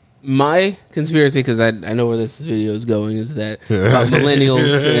 My conspiracy, because I know where this video is going, is that about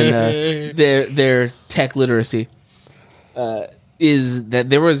millennials and their tech literacy is that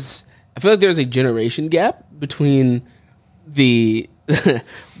I feel like there was a generation gap between where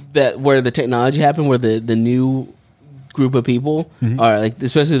the technology happened, where the new group of people are like,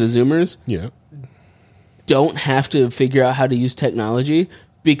 especially the Zoomers, don't have to figure out how to use technology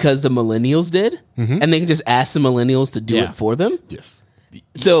because the millennials did, and they can just ask the millennials to do it for them. Yes.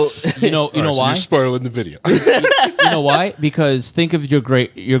 So you know why? You're spoiling the video. You know why? Because think of your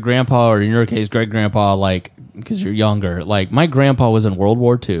grandpa, or in your case, great grandpa. Like, because you're younger. Like my grandpa was in World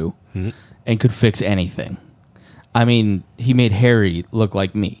War II and could fix anything. I mean, he made Harry look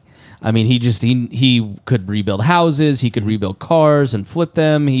like me. I mean, he could rebuild houses. He could rebuild cars and flip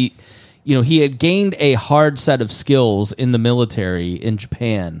them. He had gained a hard set of skills in the military in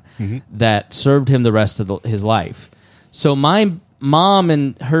Japan that served him the rest of his life. So my mom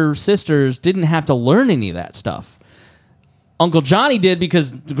and her sisters didn't have to learn any of that stuff. Uncle Johnny did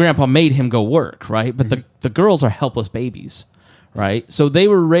because Grandpa made him go work, right? But the girls are helpless babies, right? So they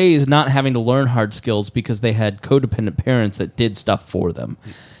were raised not having to learn hard skills because they had codependent parents that did stuff for them.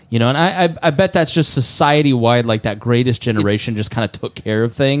 And I bet that's just society-wide, like that greatest generation just kind of took care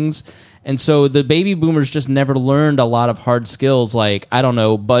of things. And so the baby boomers just never learned a lot of hard skills like, I don't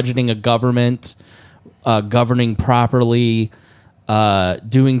know, budgeting a government, governing properly,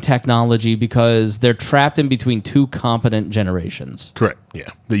 doing technology because they're trapped in between two competent generations. Correct. Yeah,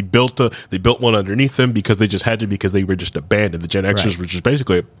 they built one underneath them because they just had to, because they were just abandoned. The Gen Xers were just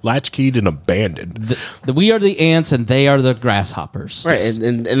basically latchkeyed and abandoned. We are the ants and they are the grasshoppers. Right,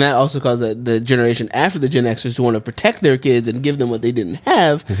 and that also caused the generation after the Gen Xers to want to protect their kids and give them what they didn't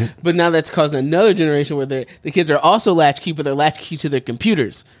have. But now that's caused another generation where the kids are also latchkey, but they're latchkey to their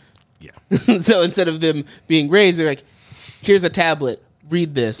computers. Yeah. So instead of them being raised, they're like, here's a tablet,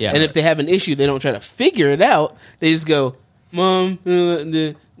 read this. And if they have an issue, they don't try to figure it out. They just go, Mom,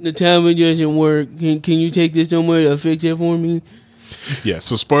 the tablet doesn't work. Can you take this somewhere to fix it for me? Yeah,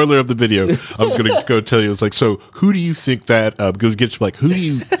 so spoiler of the video, I was going to go tell you, it's like, so who do you think that,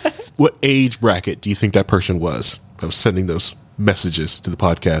 what age bracket do you think that person was that was sending those messages to the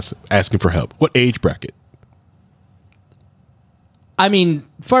podcast asking for help? What age bracket? I mean,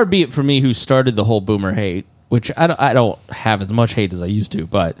 far be it for me who started the whole boomer hate, which I don't have as much hate as I used to,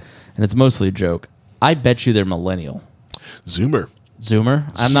 and it's mostly a joke. I bet you they're millennial. Zoomer.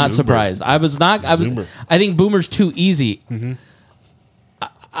 I'm not surprised. I think boomer's too easy. Mm-hmm.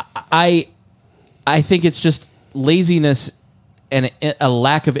 I think it's just laziness and a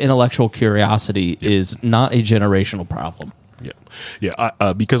lack of intellectual curiosity is not a generational problem.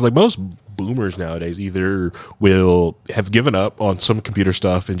 Yeah. Because like most boomers nowadays either will have given up on some computer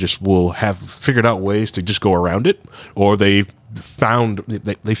stuff and just will have figured out ways to just go around it, or they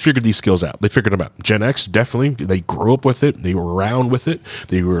figured these skills out. They figured them out. Gen X, definitely, they grew up with it. They were around with it.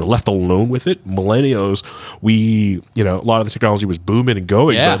 They were left alone with it. Millennials, a lot of the technology was booming and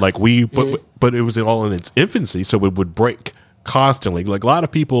going, but it was all in its infancy, so it would break constantly. Like a lot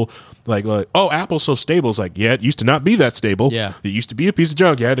of people like, oh, Apple's so stable. It's like, yeah, it used to not be that stable. Yeah, it used to be a piece of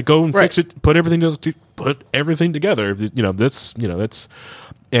junk. You had to go and fix it, put everything together. That's.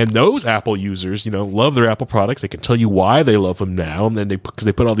 And those Apple users, love their Apple products. They can tell you why they love them now, and then because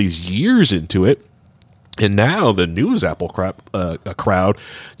they put all these years into it. And now the newest Apple crowd,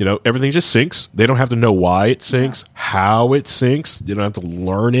 everything just syncs. They don't have to know why it syncs, how it syncs. You don't have to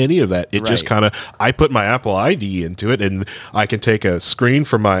learn any of that. It just kind of, I put my Apple ID into it, and I can take a screen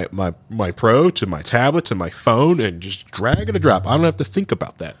from my Pro to my tablet to my phone and just drag and a drop. I don't have to think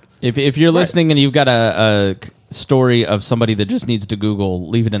about that. If you're listening and you've got a story of somebody that just needs to Google,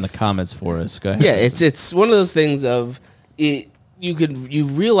 leave it in the comments for us. Go ahead. Yeah, it's one of those things of you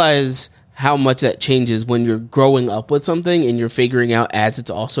realize how much that changes when you're growing up with something and you're figuring out as it's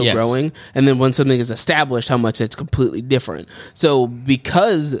also growing, and then when something is established, how much it's completely different. So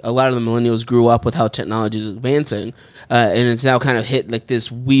because a lot of the millennials grew up with how technology is advancing, and it's now kind of hit like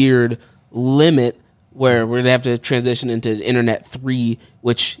this weird limit where we're going to have to transition into Internet 3,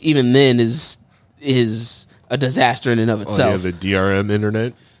 which even then is a disaster in and of itself. Oh, yeah, the DRM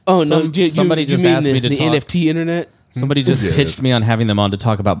internet? Oh, no. Somebody just asked me to the talk. NFT internet? Somebody just pitched me on having them on to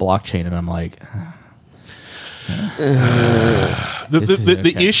talk about blockchain, and I'm like...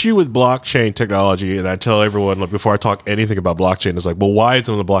 The issue with blockchain technology, and I tell everyone before I talk anything about blockchain, is like, well, why is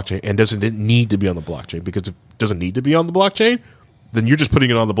it on the blockchain, and doesn't it need to be on the blockchain? Because if it doesn't need to be on the blockchain, then you're just putting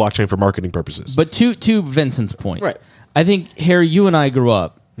it on the blockchain for marketing purposes. But to Vincent's point, right? I think, Harry, you and I grew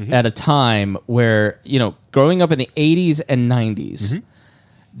up at a time where, growing up in the 80s and 90s,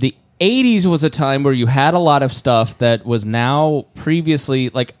 the 80s was a time where you had a lot of stuff that was now previously,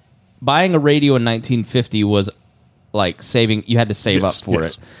 like buying a radio in 1950 was like you had to save up for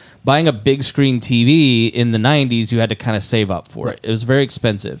it. Buying a big screen TV in the 90s, you had to kind of save up for it. It was very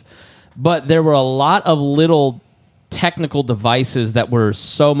expensive. But there were a lot of little technical devices that were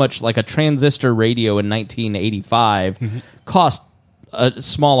so much like a transistor radio in 1985 cost a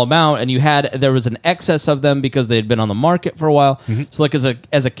small amount, and there was an excess of them because they had been on the market for a while. So like as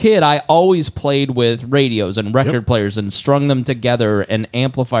a kid, I always played with radios and record players and strung them together and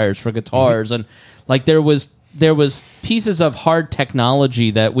amplifiers for guitars, and like there was pieces of hard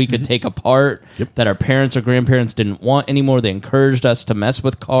technology that we could take apart that our parents or grandparents didn't want anymore. They encouraged us to mess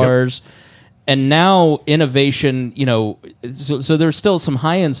with cars. And now innovation, so there's still some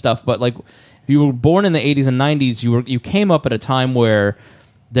high-end stuff, but like if you were born in the 80s and 90s, you came up at a time where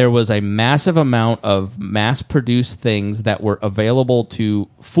there was a massive amount of mass-produced things that were available to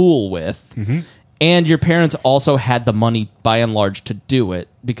fool with, and your parents also had the money, by and large, to do it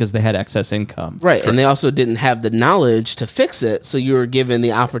because they had excess income. Right, and they also didn't have the knowledge to fix it, so you were given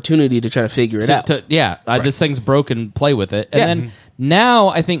the opportunity to try to figure it out. This thing's broken, play with it. And then now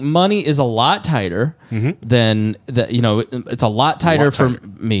I think money is a lot tighter than it's a lot tighter for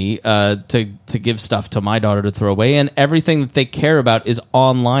me to give stuff to my daughter to throw away, and everything that they care about is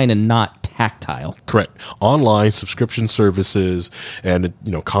online and not tactile. Correct. Online subscription services and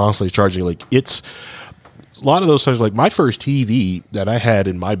constantly charging, like it's a lot of those times, like my first TV that I had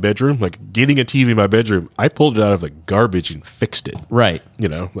in my bedroom, like getting a TV in my bedroom, I pulled it out of the garbage and fixed it. Right.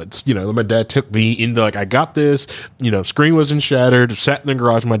 My dad took me into I got this, screen wasn't shattered, sat in the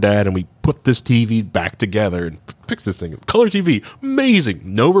garage with my dad, and we put this TV back together and fixed this thing. Color TV, amazing.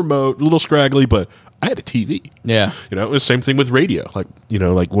 No remote, a little scraggly, but I had a TV. Yeah. It was the same thing with radio. Like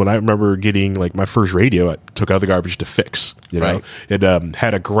when I remember getting my first radio, I took out of the garbage to fix. Right. It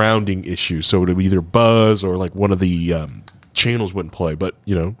had a grounding issue, so it would either buzz or one of the channels wouldn't play. But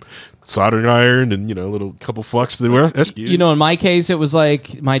soldering iron and a little couple flux to the rescue. In my case, it was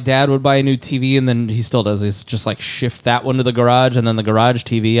my dad would buy a new TV, and then he still does this, just shift that one to the garage, and then the garage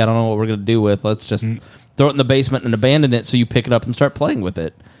TV, I don't know what we're gonna do with. Let's just throw it in the basement and abandon it, so you pick it up and start playing with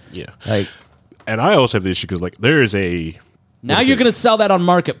it. Yeah. And I also have the issue because there is a... Now you're going to sell that on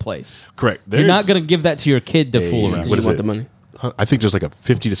Marketplace. Correct. You're not going to give that to your kid to fool around. What is it? The money? I think there's a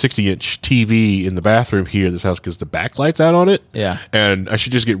 50 to 60 inch TV in the bathroom here in this house because the backlight's out on it. Yeah. And I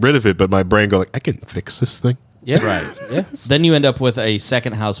should just get rid of it, but my brain go I can fix this thing. Yeah. Right. Yeah. Then you end up with a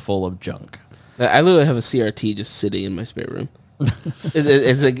second house full of junk. I literally have a CRT just sitting in my spare room.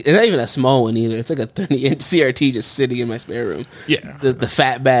 It's not even a small one either. It's a 30-inch CRT just sitting in my spare room. Yeah. The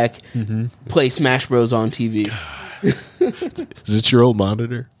fat back, play Smash Bros on TV. Is it your old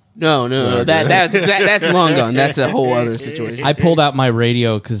monitor? No. That's long gone. That's a whole other situation. I pulled out my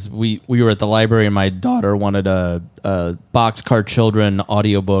radio because we were at the library and my daughter wanted a Boxcar Children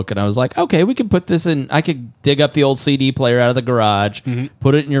audiobook, and I was like, okay, we can put this in. I could dig up the old CD player out of the garage,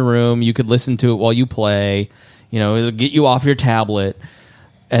 put it in your room. You could listen to it while you play. It'll get you off your tablet.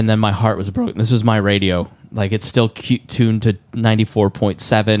 And then my heart was broken. This was my radio. It's still tuned to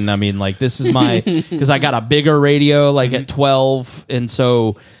 94.7. I mean, this is my... Because I got a bigger radio, at 12. And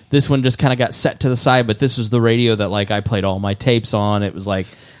so this one just kind of got set to the side. But this was the radio that, I played all my tapes on. It was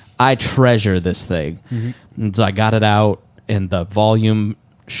I treasure this thing. And so I got it out, and the volume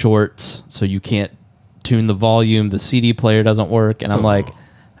shorts, so you can't tune the volume. The CD player doesn't work. And I'm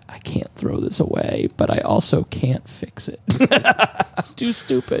I can't throw this away, but I also can't fix it. It's too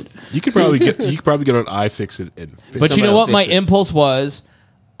stupid. You could probably get on iFixit and fix it. But you know what? My impulse was,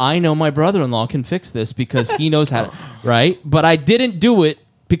 I know my brother-in-law can fix this because he knows how to, right? But I didn't do it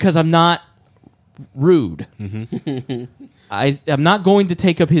because I'm not rude. I'm not going to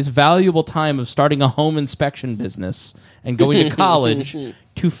take up his valuable time of starting a home inspection business and going to college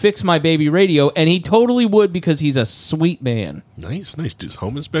to fix my baby radio, and he totally would because he's a sweet man. Nice. Does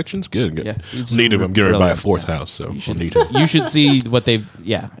home inspections? Good. Yeah, need him. I'm getting ready to buy a fourth house, so you should, need him. You should see what they've...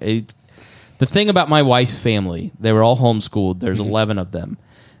 Yeah. The thing about my wife's family, they were all homeschooled. There's 11 of them.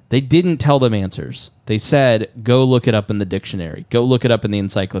 They didn't tell them answers. They said, go look it up in the dictionary. Go look it up in the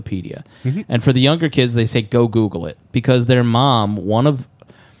encyclopedia. And for the younger kids, they say, go Google it. Because their mom loves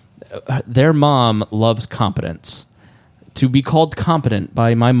competence. To be called competent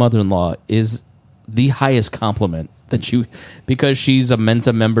by my mother-in-law is the highest compliment that because she's a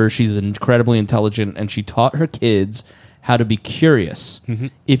Mensa member, she's incredibly intelligent, and she taught her kids how to be curious.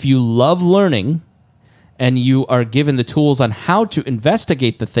 If you love learning and you are given the tools on how to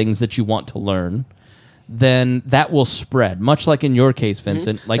investigate the things that you want to learn, then that will spread. Much like in your case,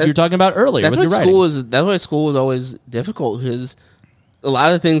 Vincent, like you were talking about earlier. That's why school was always difficult, because a lot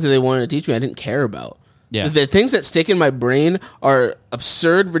of the things that they wanted to teach me, I didn't care about. Yeah. The things that stick in my brain are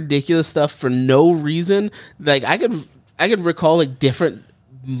absurd, ridiculous stuff for no reason. Like I could recall like different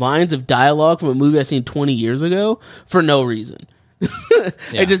lines of dialogue from a movie I seen 20 years ago for no reason.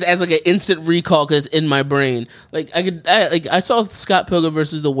 It just as like an instant recall because it's in my brain. Like I saw Scott Pilgrim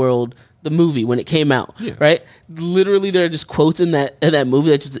versus the World, the movie, when it came out. Yeah. Right, literally there are just quotes in that movie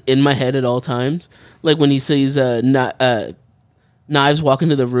that's just in my head at all times. Like when he sees Knives walk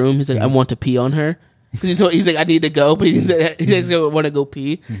into the room, he's like, "I want to pee on her." Because he's like, I need to go, but he doesn't want to go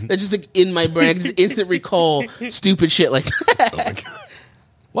pee. That's just like in my brain. I can just instant recall stupid shit like that. Oh my God.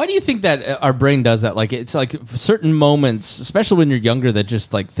 Why do you think that our brain does that? Like it's like certain moments, especially when you're younger, that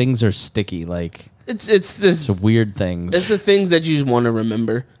just like things are sticky. Like it's this weird things. It's the things that you want to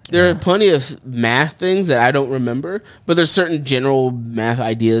remember. There are plenty of math things that I don't remember, but there's certain general math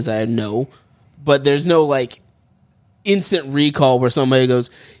ideas that I know. But there's no like instant recall where somebody goes,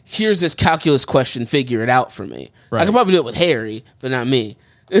 here's this calculus question, figure it out for me. Right. I could probably do it with Harry, but not me.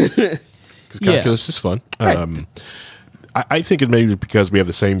 Because calculus is fun. Right. I think it may be because we have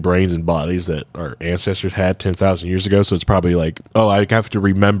the same brains and bodies that our ancestors had 10,000 years ago. So it's probably like, I have to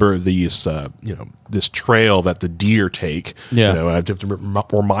remember these, this trail that the deer take. Yeah. I have to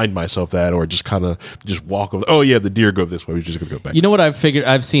remind myself that, or just kind of just walk over. Oh yeah, the deer go this way. We're just going to go back. You know what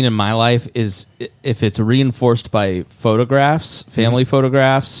I've seen in my life is if it's reinforced by photographs, family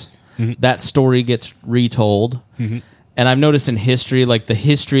photographs, that story gets retold. And I've noticed in history, like the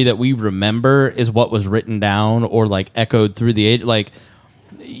history that we remember is what was written down or like echoed through the age. Like,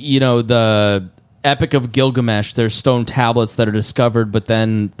 the Epic of Gilgamesh, there's stone tablets that are discovered, but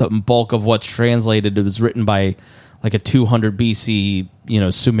then the bulk of what's translated was written by like a 200 BC,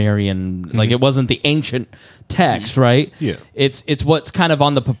 Sumerian. Like it wasn't the ancient text, right? Yeah. It's what's kind of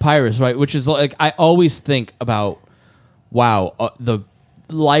on the papyrus, right? Which is like, I always think about, wow, the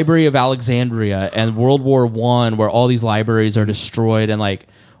Library of Alexandria and World War I, where all these libraries are destroyed, and like,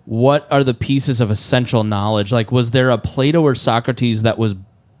 what are the pieces of essential knowledge? Like, was there a Plato or Socrates that was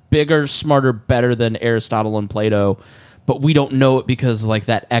bigger, smarter, better than Aristotle and Plato, but we don't know it because like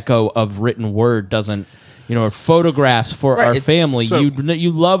that echo of written word doesn't, or photographs for our family. So,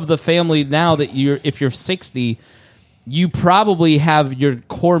 you love the family now that if you're 60, you probably have your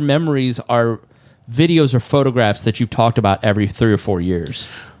core memories are videos or photographs that you've talked about every 3 or 4 years.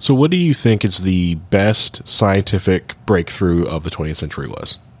 So what do you think is the best scientific breakthrough of the 20th century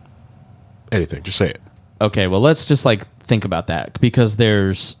was? Anything, just say it. Okay, well, let's just like think about that, because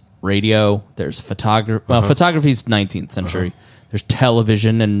there's radio, there's photography. Well, photography's 19th century. There's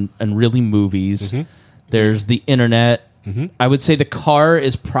television and really movies. There's the internet. I would say the car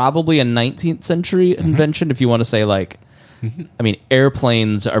is probably a 19th century invention, if you want to say like, I mean,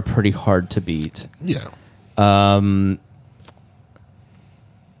 airplanes are pretty hard to beat. Yeah. I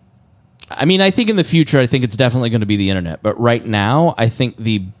mean, I think in the future, I think it's definitely going to be the internet. But right now, I think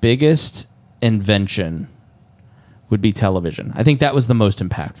the biggest invention would be television. I think that was the most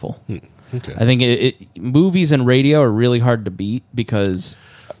impactful. Okay. I think movies and radio are really hard to beat because,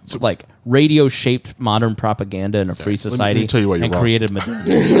 like, radio shaped modern propaganda in a free society and created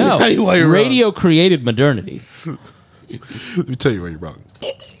modernity. No, tell you why you're radio created modernity. Let me tell you why you're wrong.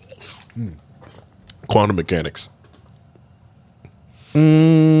 Quantum mechanics.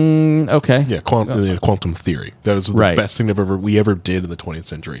 Okay. Yeah, quantum theory. That is the best thing we ever did in the 20th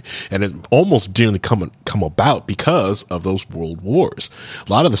century, and it almost didn't come about because of those world wars. A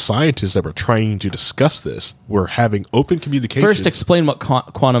lot of the scientists that were trying to discuss this were having open communication. First, explain what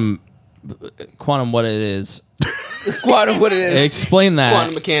quantum what it is. Quantum what it is. Explain that.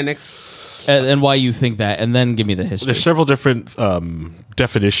 Quantum mechanics. And why you think that, and then give me the history. There's several different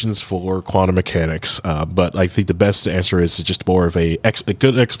definitions for quantum mechanics, but I think the best answer is just more of a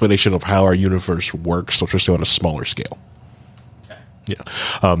good explanation of how our universe works, so just on a smaller scale. Okay. Yeah.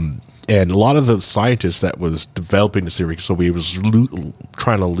 And a lot of the scientists that was developing the theory, so we was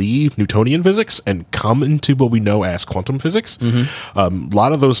trying to leave Newtonian physics and come into what we know as quantum physics. A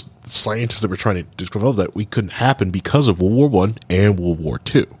lot of those scientists that were trying to develop that we couldn't happen because of World War I and World War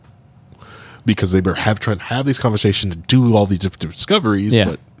II. Because they were trying to have these conversations to do all these different discoveries,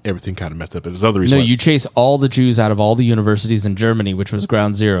 but everything kind of messed up. There's other reasons. No, you chase all the Jews out of all the universities in Germany, which was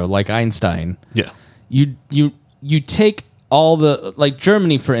ground zero, like Einstein. Yeah. You take all the, like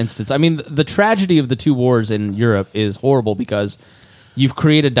Germany, for instance. I mean, the tragedy of the two wars in Europe is horrible because you've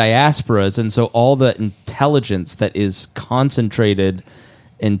created diasporas, and so all the intelligence that is concentrated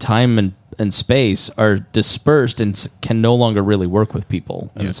in time and space are dispersed and can no longer really work with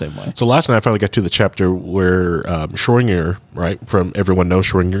people in the same way. So last night I finally got to the chapter where Schrödinger, right, from everyone knows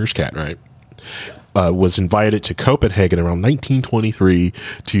Schrödinger's cat, right, was invited to Copenhagen around 1923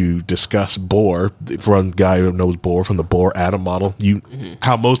 to discuss Bohr, from a guy who knows Bohr from the Bohr atom model.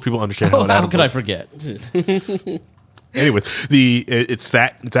 How most people understand how an atom. How could I forget? Anyway, it's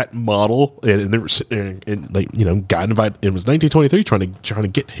that model, and they were sitting there and got invited. It was 1923, trying to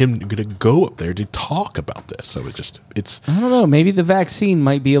get him to go up there to talk about this. So it's. I don't know. Maybe the vaccine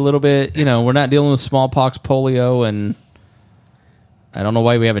might be a little bit. We're not dealing with smallpox, polio, and I don't know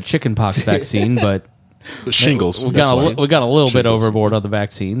why we have a chickenpox vaccine, but shingles. We got a little bit overboard on the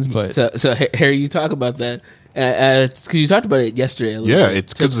vaccines, but so Harry, you talk about that because you talked about it yesterday.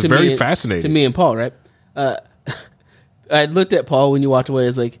 It's because it's very fascinating to me and Paul, right? I looked at Paul when you walked away. I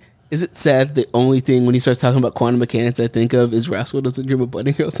was like, is it sad the only thing when he starts talking about quantum mechanics I think of is Rascal Doesn't Dream of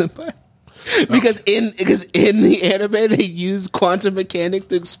Bunny Girl Senpai? because in the anime they use quantum mechanics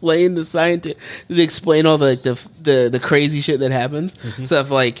to explain the to explain all the crazy shit that happens.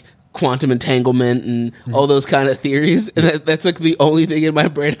 Stuff like quantum entanglement and all those kind of theories. And that's like the only thing in my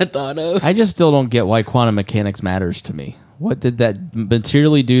brain I thought of. I just still don't get why quantum mechanics matters to me. What did that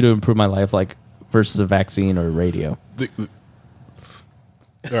materially do to improve my life, like versus a vaccine or radio? All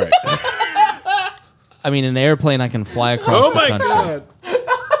right. I mean, in an airplane, I can fly across the country. God.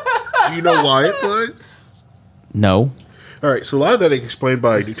 Do you know why it flies? No. All right. So a lot of that is explained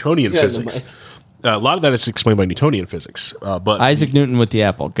by Newtonian physics. A lot of that is explained by Newtonian physics. But Isaac Newton with the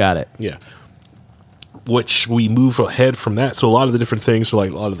apple. Got it. Yeah. which we move ahead from that. So a lot of the different things, so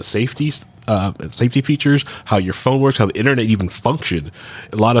like a lot of the safety features, how your phone works, how the internet even functioned,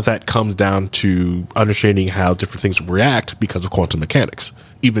 a lot of that comes down to understanding how different things react because of quantum mechanics.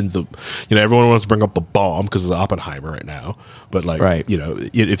 Even everyone wants to bring up the bomb because of Oppenheimer right now, but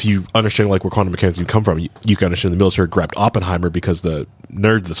if you understand like where quantum mechanics come from, you can understand the military grabbed Oppenheimer because the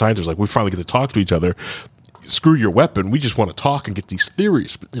scientists like, we finally get to talk to each other. Screw your weapon. We just want to talk and get these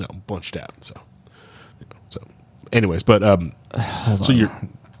theories, bunched out. So anyways, but your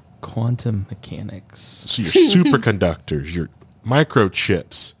quantum mechanics. So your superconductors, your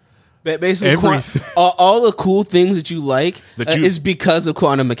microchips, basically all the cool things that you like is because of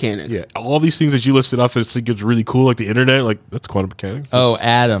quantum mechanics. Yeah, all these things that you listed off that think it's really cool, like the internet, like that's quantum mechanics.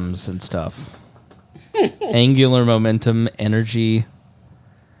 Atoms and stuff. Angular momentum, energy.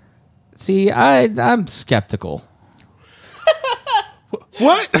 See, I'm skeptical.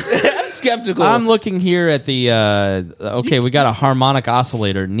 What? I'm skeptical. I'm looking here at the we got a harmonic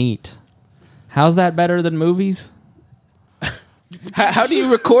oscillator. Neat. How's that better than movies? How do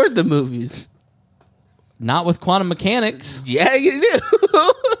you record the movies? Not with quantum mechanics. Yeah, you do.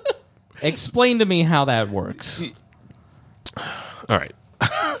 Explain to me how that works. All right.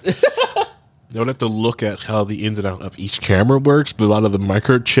 You don't have to look at how the ins and outs of each camera works, but a lot of the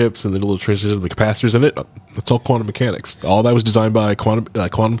microchips and the little transistors and the capacitors in it, that's all quantum mechanics. All that was designed by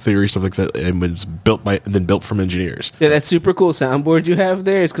quantum theory, stuff like that, and was built from engineers. Yeah, that super cool soundboard you have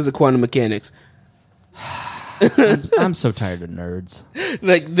there is because of quantum mechanics. I'm so tired of nerds.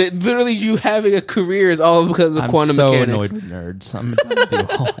 Like, literally, you having a career is all because of quantum mechanics. I'm so annoyed with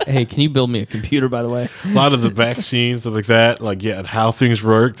nerds. Hey, can you build me a computer, by the way? A lot of the vaccines, stuff like that, and how things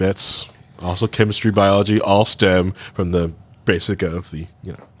work, that's also chemistry, biology, all stem from the basic of the,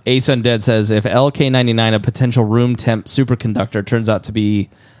 Ace Undead says, if LK99, a potential room temp superconductor, turns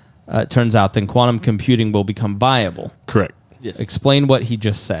out, then quantum computing will become viable. Correct. Yes. Explain what he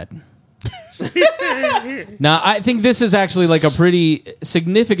just said. Now, I think this is actually like a pretty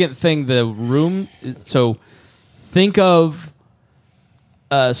significant thing. The room, so think of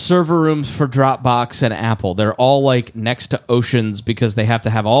server rooms for Dropbox and Apple. They're all like next to oceans because they have to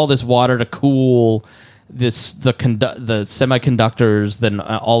have all this water to cool the semiconductors. Then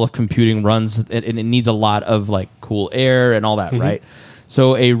all of computing runs, and it needs a lot of like cool air and all that, right?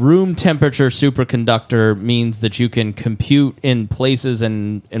 So a room temperature superconductor means that you can compute in places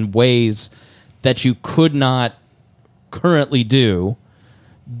and in ways that you could not currently do.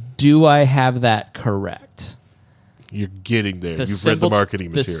 Do I have that correct? You're getting there. You've read the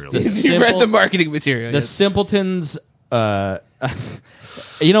marketing material. You read the marketing material. The simpletons.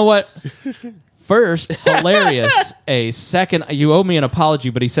 You know what? First, hilarious. A second, you owe me an apology,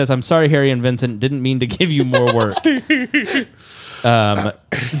 but he says, "I'm sorry, Harry and Vincent. Didn't mean to give you more work."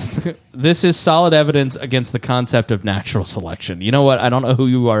 This is solid evidence against the concept of natural selection. You know what? I don't know who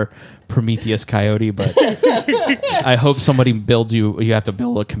you are, Prometheus Coyote, but I hope somebody builds you. You have to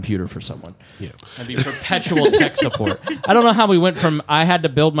build a computer for someone. Yeah. And be perpetual tech support. I don't know how we went from I had to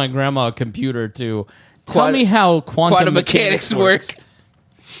build my grandma a computer to tell me how quantum mechanics work.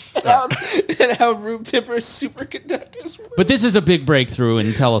 And how room temperature superconductors work. But this is a big breakthrough,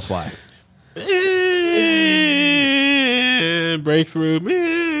 and tell us why. Breakthrough,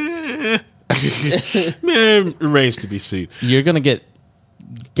 man, remains to be seen. You're gonna get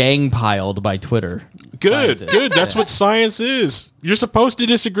gang piled by Twitter. Good. That's what science is. You're supposed to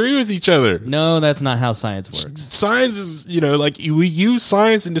disagree with each other. No, that's not how science works. Science is, we use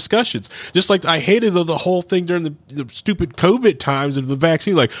science in discussions. Just like I hated the whole thing during the stupid COVID times of the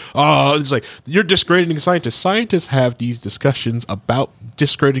vaccine. Like, it's like, you're discrediting scientists. Scientists have these discussions about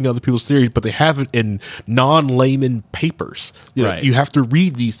discrediting other people's theories, but they have it in non-layman papers. Right. You have to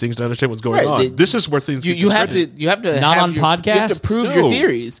read these things to understand what's going on. This is where things you have to not have on podcasts. You have to prove your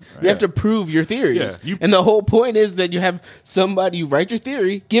theories. You have to prove your theories. Yeah. And the whole point is that you have somebody, you write your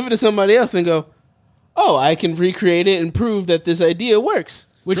theory, give it to somebody else, and go, "Oh, I can recreate it and prove that this idea works."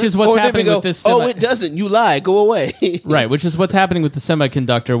 Which is what's happening with this. Oh, it doesn't. You lie. Go away. Right. Which is what's happening with the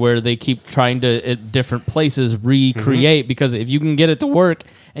semiconductor, where they keep trying to at different places recreate. Because if you can get it to work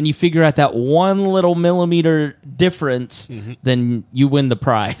and you figure out that one little millimeter difference, then you win the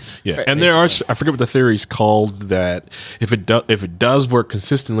prize. Yeah, Right. and there are, I forget what the theory is called, that if it does work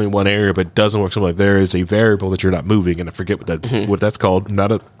consistently in one area but doesn't work somewhere, like there is a variable that you're not moving, and I forget what that's called. I'm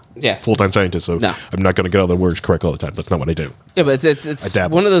not a full-time scientist, so No. I'm not going to get all the words correct all the time. That's not what I do. Yeah, but it's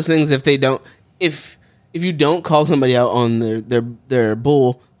one of those things. If you don't call somebody out on their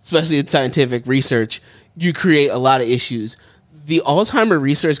bull, especially in scientific research, you create a lot of issues. The Alzheimer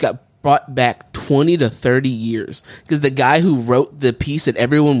research got brought back 20 to 30 years because the guy who wrote the piece that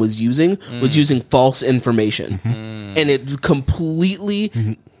everyone was using false information. And it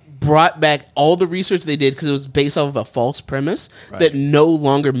completely brought back all the research they did because it was based off of a false premise that no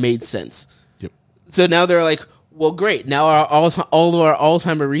longer made sense. Yep. So now they're like, well, great. Now all of our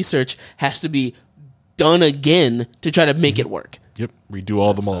Alzheimer research has to be done again to try to make it work. Yep. Redo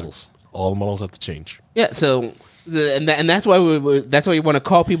all the models. All the models have to change. Yeah. So, and that's why you want to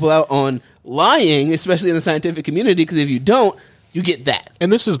call people out on lying, especially in the scientific community, because if you don't, you get that.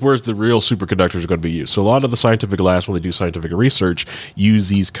 And this is where the real superconductors are going to be used. So a lot of the scientific labs, when they do scientific research, use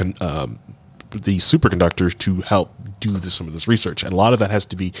these superconductors to help do some of this research. And a lot of that has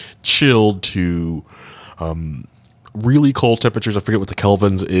to be chilled to really cold temperatures. I forget what the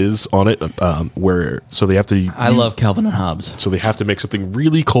kelvins is on it. So they have to. I love Kelvin and Hobbes. So they have to make something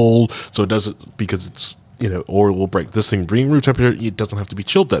really cold, so it doesn't, because it's, or it will break. This thing being room temperature, it doesn't have to be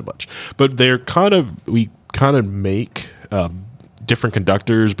chilled that much. But we kind of make different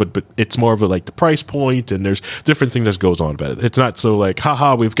conductors, but it's more of like the price point, and there's different thing that goes on about it. It's not so like,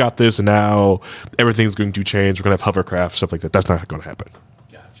 haha, we've got this, and now everything's going to change. We're going to have hovercraft, stuff like that. That's not going to happen.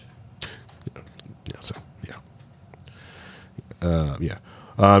 Gotcha.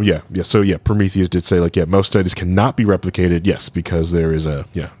 So Prometheus did say, like, most studies cannot be replicated. Yes, because there is a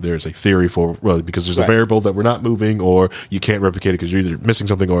theory for, because there's a variable that we're not moving, or you can't replicate it because you're either missing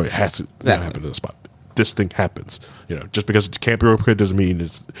something or it has to happen in a spot. This thing happens. Just because it can't be replicated doesn't mean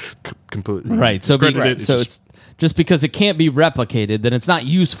it's completely right. So it's just because it can't be replicated, then it's not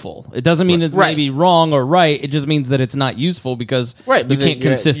useful. It doesn't mean it may be wrong or right. It just means that it's not useful because you can't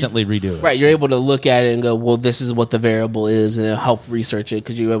consistently redo it. Right. You're able to look at it and go, well, this is what the variable is, and it'll help research it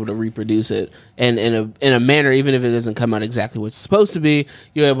because you're able to reproduce it. And in a manner, even if it doesn't come out exactly what it's supposed to be,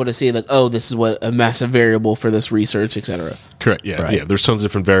 you're able to see, like, oh, this is what a massive variable for this research, etc. Correct. Yeah. Right. Yeah. There's tons of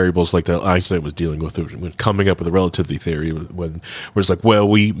different variables like that Einstein was dealing with when coming up with the relativity theory. When it's like, well,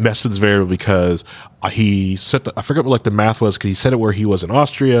 we messed with this variable because he set I forget what the math was, because he said it where he was in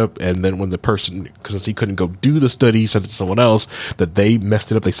Austria, and then when the person, because he couldn't go do the study, he sent it to someone else, that they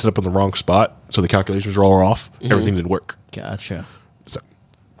messed it up. They set up in the wrong spot, so the calculations were all off. Mm-hmm. Everything didn't work. Gotcha. So,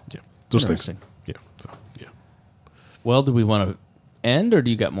 those things. Well, do we want to end, or do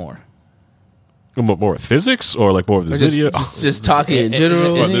you got more? More physics, or like more of this video? Just talking in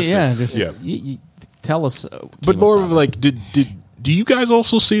general. You tell us. But more of like, do you guys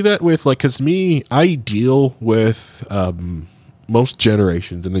also see that with, like, because me, I deal with most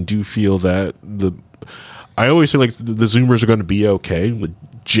generations, and I do feel that I always say, like, the Zoomers are going to be okay.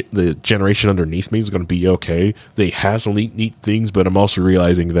 The generation underneath me is going to be okay. They have some neat things, but I'm also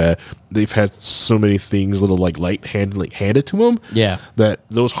realizing that they've had so many things little handed to them. Yeah, that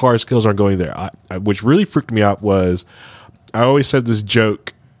those hard skills aren't going there. Which really freaked me out was, I always said this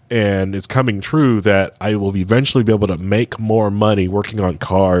joke, and it's coming true, that I will eventually be able to make more money working on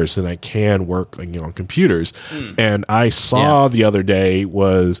cars than I can working on computers. And I saw the other day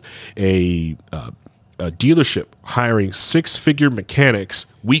was a dealership hiring 6-figure mechanics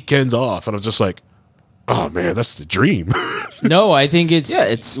weekends off, and I was just like, oh man, that's the dream. No, I think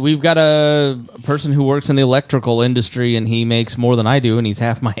we've got a person who works in the electrical industry, and he makes more than I do, and he's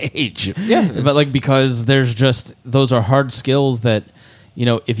half my age. Yeah, but because there's just, those are hard skills that,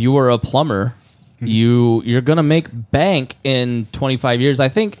 if you were a plumber, you're gonna make bank in 25 years. I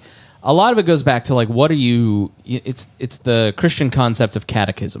think a lot of it goes back to, like, what are you? It's the Christian concept of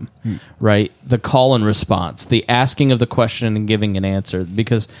catechism, right? The call and response, the asking of the question and giving an answer.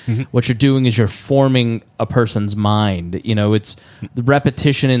 Because what you're doing is you're forming a person's mind. It's the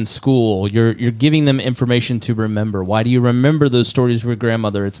repetition in school. You're giving them information to remember. Why do you remember those stories of your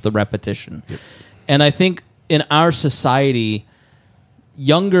grandmother? It's the repetition. Yep. And I think in our society,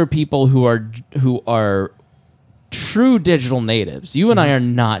 younger people who are true digital natives. You and I are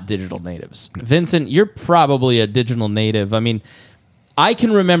not digital natives. Vincent, you're probably a digital native. I mean, I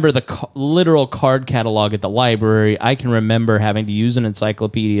can remember the literal card catalog at the library. I can remember having to use an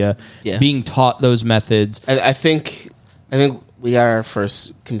encyclopedia, being taught those methods. I think we got our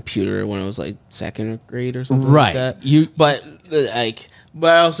first computer when I was like second grade or something like that. But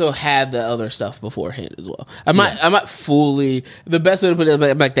I also had the other stuff beforehand as well. I'm not fully, the best way to put it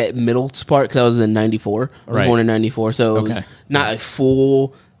is like that middle part, because I was in 94. I was born in 94, so it was not a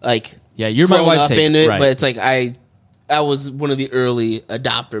full, you're my wife's age, in it, but it's like I was one of the early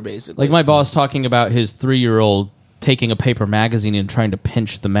adopter, basically. Like my boss talking about his 3-year-old taking a paper magazine and trying to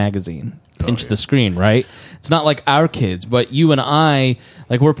pinch the magazine. Pinch the screen, right? It's not like our kids, but you and I,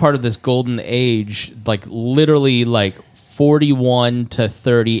 we're part of this golden age, literally 41 to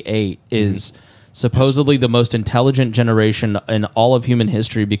 38 is supposedly the most intelligent generation in all of human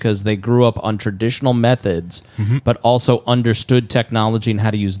history because they grew up on traditional methods, but also understood technology and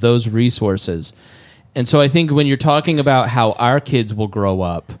how to use those resources. And so I think when you're talking about how our kids will grow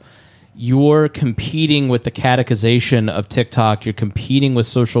up, you're competing with the catechization of TikTok, you're competing with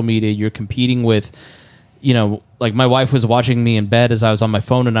social media, you're competing with, like my wife was watching me in bed as I was on my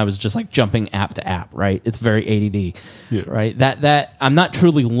phone and I was just like jumping app to app, right? It's very ADD, right? That I'm not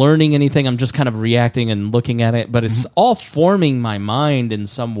truly learning anything. I'm just kind of reacting and looking at it, but it's all forming my mind in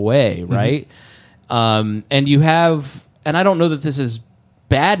some way, right? And you have, and I don't know that this is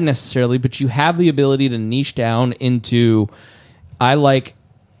bad necessarily, but you have the ability to niche down into, I like,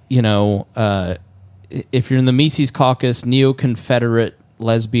 if you're in the Mises Caucus, neo-Confederate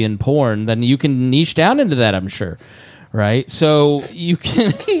lesbian porn, then you can niche down into that, I'm sure, right? So you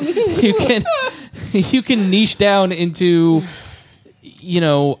can you can niche down into,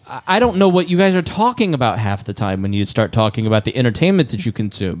 I don't know what you guys are talking about half the time when you start talking about the entertainment that you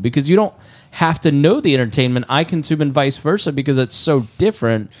consume, because you don't have to know the entertainment I consume and vice versa because it's so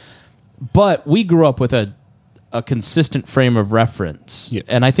different. But we grew up with a consistent frame of reference. Yeah.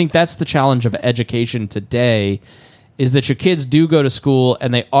 And I think that's the challenge of education today, is that your kids do go to school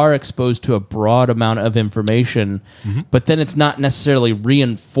and they are exposed to a broad amount of information, but then it's not necessarily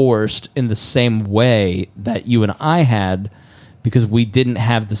reinforced in the same way that you and I had, because we didn't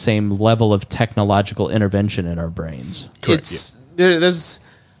have the same level of technological intervention in our brains. Correct. There's,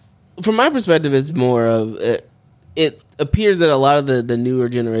 from my perspective, it's more of it appears that a lot of the newer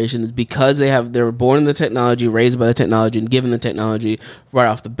generation is because they were born in the technology, raised by the technology, and given the technology right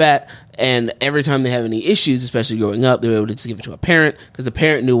off the bat. And every time they have any issues, especially growing up, they were able to just give it to a parent because the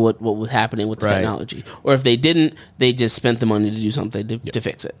parent knew what was happening with the technology. Or if they didn't, they just spent the money to do something to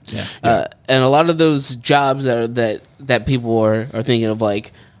fix it. Yeah. And a lot of those jobs that people are thinking of,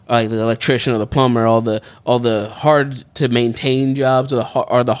 like the electrician or the plumber, all the hard to maintain jobs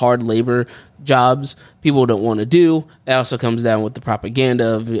or the hard labor jobs people don't want to do. That also comes down with the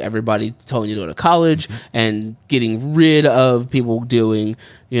propaganda of everybody telling you to go to college and getting rid of people doing,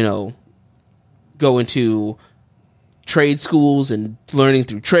 going to trade schools and learning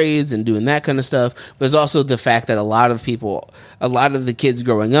through trades and doing that kind of stuff. But there's also the fact that a lot of the kids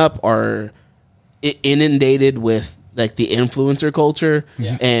growing up are inundated with like the influencer culture.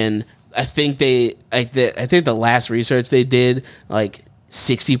 Yeah. And I think I think the last research they did, like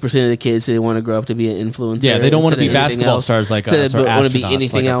 60% of the kids say they want to grow up to be an influencer. Yeah, they don't want to be basketball stars like us, or want to be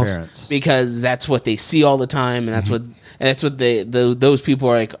anything like else, because that's what they see all the time, and that's what those people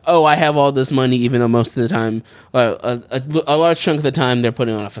are like. Oh, I have all this money, even though most of the time, a large chunk of the time, they're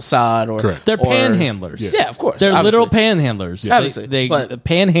putting on a facade or they're panhandlers. Yeah, of course, they're literal panhandlers. Yeah. Obviously, they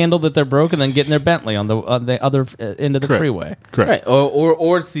panhandle that they're broke and then get in their Bentley on the other end of the freeway. Correct. Right.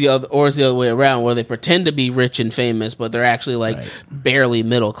 Or it's the other way around, where they pretend to be rich and famous, but they're actually like barely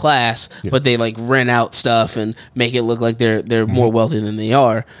middle class, but they like rent out stuff and make it look like they're more wealthy than they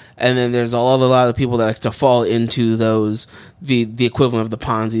are. And then there's a lot of people that like to fall into those the equivalent of the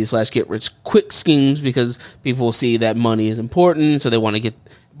Ponzi / get rich quick schemes, because people see that money is important, so they want to get.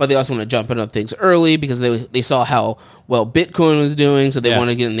 But they also want to jump into things early because they saw how well Bitcoin was doing, so they want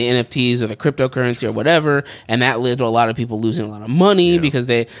to get in the NFTs or the cryptocurrency or whatever, and that led to a lot of people losing a lot of money because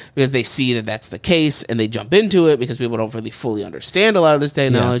they see that that's the case, and they jump into it because people don't really fully understand a lot of this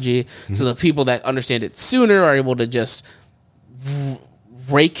technology. Yeah. So the people that understand it sooner are able to just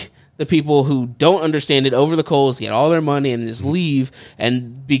rake the people who don't understand it over the coals, get all their money, and just leave.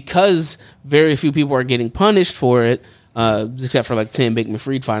 And because very few people are getting punished for it, except for like Sam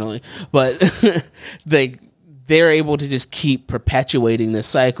Bankman-Fried finally, but they're able to just keep perpetuating this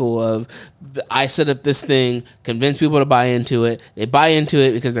cycle of I set up this thing, convince people to buy into it. They buy into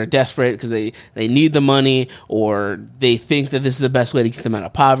it because they're desperate, because they need the money, or they think that this is the best way to get them out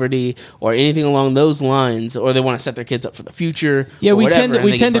of poverty, or anything along those lines, or they want to set their kids up for the future. Yeah, we tend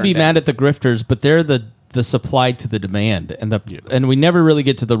to be mad at the grifters, but they're the supply to the demand, and we never really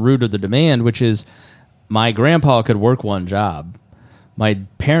get to the root of the demand, which is my grandpa could work one job. My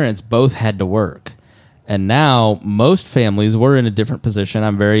parents both had to work. And now most families, we're in a different position.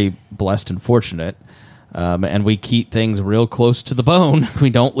 I'm very blessed and fortunate. And we keep things real close to the bone. We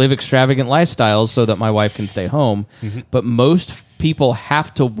don't live extravagant lifestyles so that my wife can stay home. But most people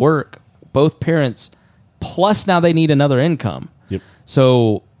have to work, both parents, plus now they need another income. Yep.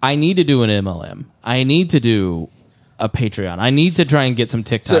 So I need to do an MLM. I need to do a Patreon. I need to try and get some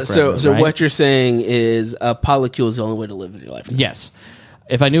TikTok. So what you're saying is polycule is the only way to live in your life. Yes.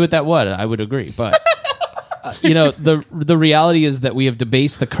 If I knew what that was, I would agree. But the reality is that we have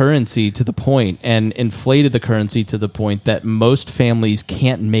debased the currency to the point and inflated the currency to the point that most families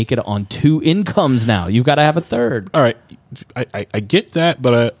can't make it on 2 incomes now. You've got to have a third. All right. I get that,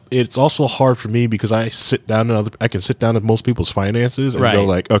 but it's also hard for me because I can sit down with most people's finances and go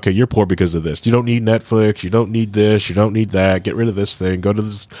like, okay, you're poor because of this. You don't need Netflix. You don't need this. You don't need that. Get rid of this thing. Go to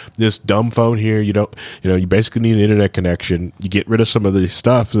this dumb phone here. You basically need an internet connection. You get rid of some of the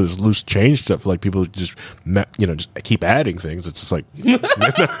stuff, this loose change stuff. Like people just keep adding things. It's just like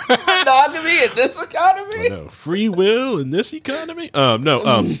monogamy in this economy. Free will in this economy.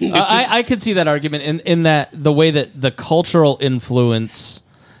 I could see that argument in that the way that the cultural influence.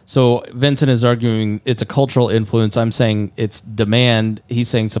 So Vincent is arguing it's a cultural influence. I'm saying it's demand. He's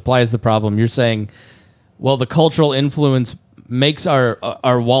saying supply is the problem. You're saying, well, the cultural influence makes our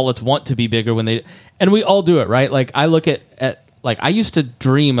wallets want to be bigger and we all do it, right? Like I look at like I used to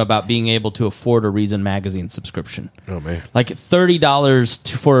dream about being able to afford a Reason magazine subscription. Oh man, like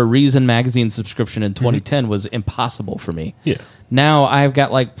 $30 for a Reason magazine subscription in 2010 was impossible for me. Yeah. Now I've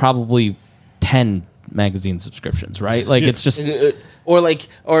got like probably 10 magazine subscriptions, right? Like it's just or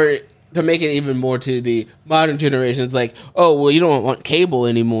to make it even more to the modern generation, it's like, oh, well, you don't want cable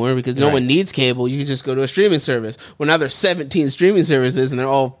anymore because no one needs cable. You can just go to a streaming service. Well, now there's 17 streaming services, and they're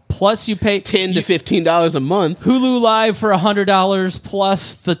all plus you pay $10 to $15 a month. Hulu Live for $100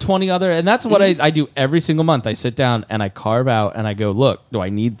 plus the 20 other, and that's what I do every single month. I sit down and I carve out and I go, look, do I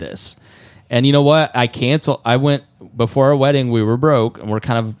need this? And you know what? I cancel. I went before our wedding. We were broke, and we're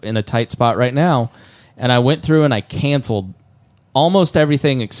kind of in a tight spot right now. And I went through and I canceled almost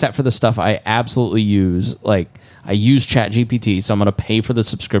everything except for the stuff I absolutely use. Like I use ChatGPT, so I'm going to pay for the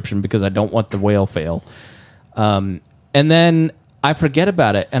subscription because I don't want the whale fail. And then I forget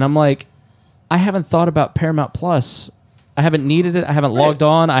about it, and I'm like, I haven't thought about Paramount Plus. I haven't needed it. I haven't logged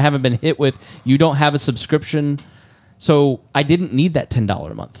on. I haven't been hit with, you don't have a subscription. So I didn't need that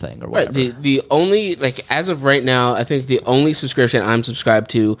 $10 a month thing or whatever. Right. The only, like as of right now, I think the only subscription I'm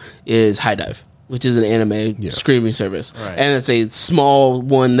subscribed to is High Dive, which is an anime streaming service. Right. And it's a small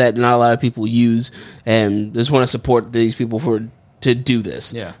one that not a lot of people use, and just want to support these people to do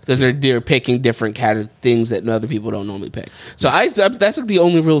this. Yeah. Because they're picking different kind of things that other people don't normally pick. So that's like the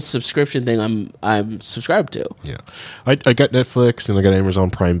only real subscription thing I'm subscribed to. Yeah. I got Netflix and I got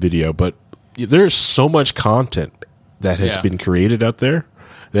Amazon Prime Video, but there's so much content that has been created out there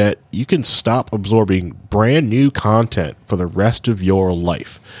that you can stop absorbing brand new content for the rest of your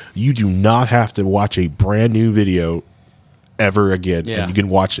life. You do not have to watch a brand new video ever again, and you can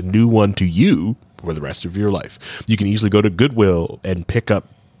watch a new one to you for the rest of your life. You can easily go to Goodwill and pick up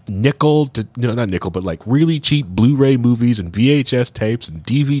not nickel, but like really cheap Blu-ray movies and VHS tapes and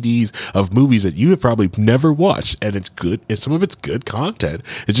DVDs of movies that you have probably never watched, and it's good. And some of it's good content.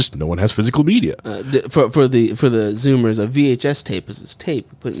 It's just no one has physical media. For the Zoomers, a VHS tape is this tape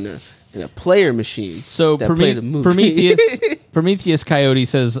you put in a player machine. So Prometheus Coyote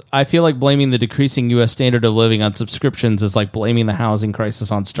says, I feel like blaming the decreasing U.S. standard of living on subscriptions is like blaming the housing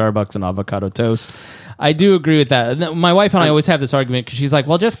crisis on Starbucks and avocado toast. I do agree with that. My wife and I always have this argument because she's like,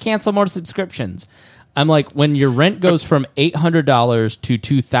 well, just cancel more subscriptions. I'm like, when your rent goes from $800 to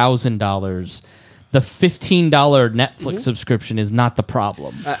 $2,000, the $15 Netflix subscription is not the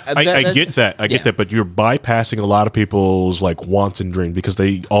problem. I get that. I get that, but you're bypassing a lot of people's like wants and dreams, because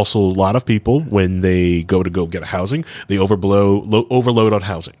a lot of people, when they go get a housing, they overload on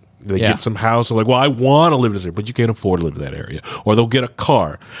housing. They get some house, they're like, well, I want to live in this area, but you can't afford to live in that area. Or they'll get a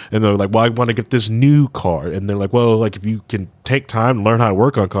car, and they're like, well, I want to get this new car. And they're like, well, like if you can take time and learn how to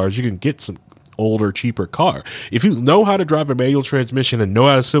work on cars, you can get some older, cheaper car. If you know how to drive a manual transmission and know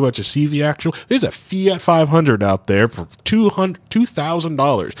how to switch a CV axle, there's a Fiat 500 out there for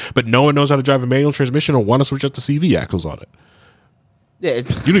 $2,000, but no one knows how to drive a manual transmission or want to switch out the CV axles on it. Yeah, you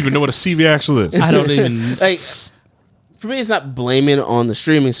don't even know what a CV axle is. I don't even like. For me, it's not blaming on the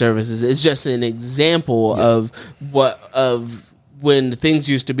streaming services. It's just an example of when things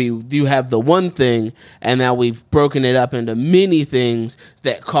used to be, you have the one thing, and now we've broken it up into many things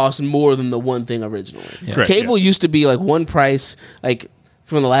that cost more than the one thing originally. Yeah. Cable used to be like one price, like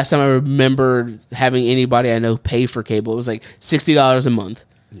from the last time I remember having anybody I know pay for cable, it was like $60 a month.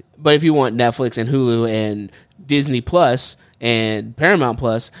 But if you want Netflix and Hulu and Disney Plus and Paramount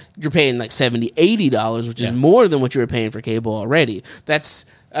Plus, you're paying like $70, $80, which is more than what you were paying for cable already.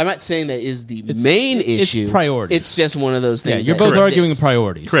 I'm not saying that is the main issue. It's priority. It's just one of those things. Yeah, you're both arguing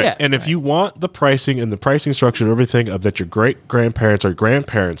priorities. Correct. Yeah. And if you want the pricing and the pricing structure and everything that your great-grandparents or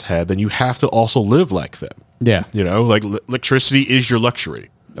grandparents had, then you have to also live like them. Yeah. You know, like electricity is your luxury.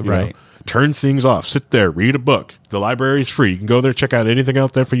 Right. Turn things off. Sit there, read a book. The library is free. You can go there, check out anything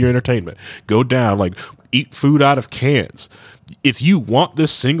out there for your entertainment. Go down, like eat food out of cans. If you want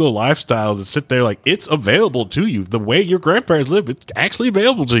this single lifestyle to sit there, like it's available to you. The way your grandparents lived, it's actually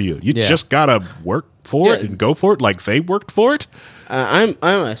available to you. You just gotta work for it and go for it like they worked for it. I'm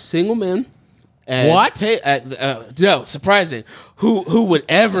a single man. And what? No, surprising. Who would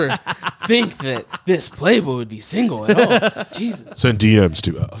ever think that this Playboy would be single at all? Jesus. Send DMs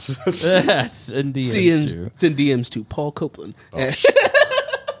to us. Send DMs to Paul Copeland. Oh,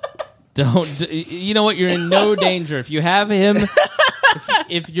 Don't. You know what? You're in no danger. If you have him,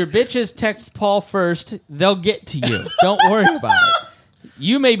 if your bitches text Paul first, they'll get to you. Don't worry about it.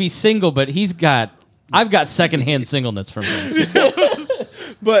 You may be single, but I've got secondhand singleness from him.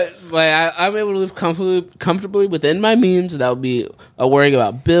 But like I'm able to live comfortably within my means without be worrying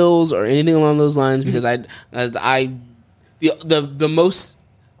about bills or anything along those lines, because the most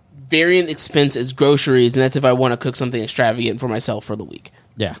variant expense is groceries, and that's if I want to cook something extravagant for myself for the week.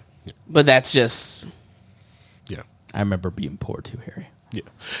 Yeah. But that's just... Yeah. I remember being poor too, Harry. Yeah.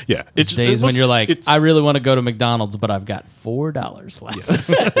 Yeah. It's days when you're like, I really want to go to McDonald's, but I've got $4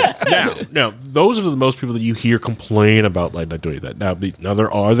 left. Now, those are the most people that you hear complain about like not doing that. Now there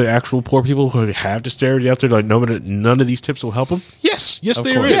are the actual poor people who have disparity out there. Like none of these tips will help them. Yes,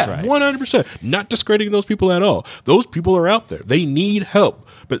 there is. 100%. Not discrediting those people at all. Those people are out there. They need help,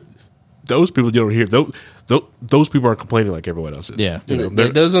 but those people you don't hear. Those people aren't complaining like everyone else is. Yeah,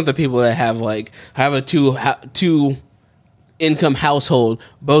 those aren't the people that have a two income household,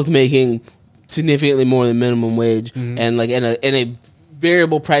 both making significantly more than minimum wage, and like in a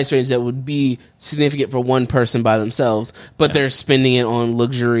variable price range that would be significant for one person by themselves, but they're spending it on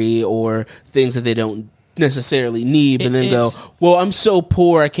luxury or things that they don't necessarily need, and then go, well, I'm so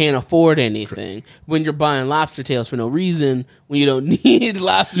poor I can't afford anything. When you're buying lobster tails for no reason, when you don't need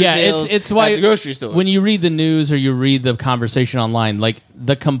lobster tails it's why at the grocery store. When you read the news or you read the conversation online, like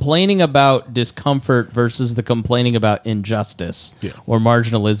the complaining about discomfort versus the complaining about injustice or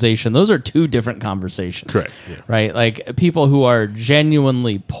marginalization, those are two different conversations. Correct. Yeah. Right? Like people who are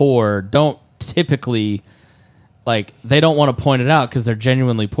genuinely poor don't typically... Like, they don't want to point it out because they're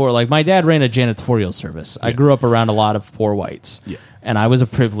genuinely poor. Like, my dad ran a janitorial service. I grew up around a lot of poor whites. Yeah. And I was a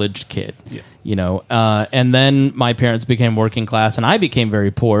privileged kid. Yeah. You know? And then my parents became working class, and I became very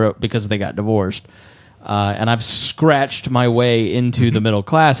poor because they got divorced. And I've scratched my way into the middle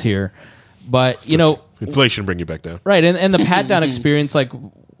class here. But, you know... Inflation bring you back down. Right. And the pat-down experience, like,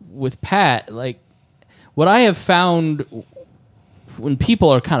 with Pat, like, what I have found when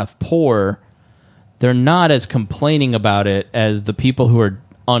people are kind of poor... They're not as complaining about it as the people who are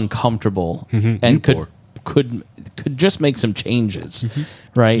uncomfortable and could just make some changes,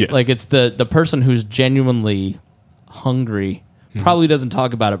 right? Yeah. Like it's the person who's genuinely hungry probably doesn't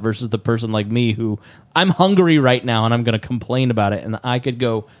talk about it versus the person like me who I'm hungry right now and I'm going to complain about it, and I could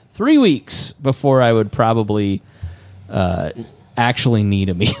go 3 weeks before I would probably actually need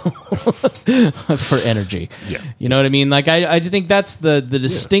a meal for energy. Yeah. You know what I mean? Like I think that's the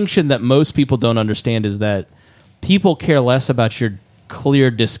distinction that most people don't understand is that people care less about your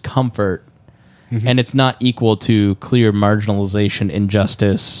clear discomfort and it's not equal to clear marginalization,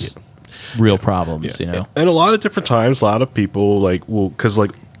 injustice, real problems, you know? And a lot of different times, a lot of people because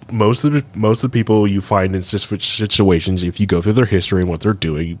most of the people you find in situations, if you go through their history and what they're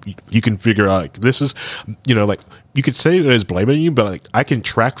doing, you can figure out like this is, you know, like you could say it as blaming you, but like I can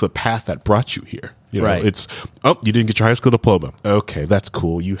track the path that brought you here. You know, it's you didn't get your high school diploma. Okay, that's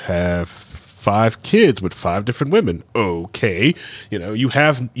cool. You have 5 kids with 5 different women. Okay, you know, you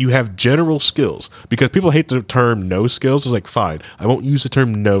have general skills, because people hate the term no skills. It's like, fine, I won't use the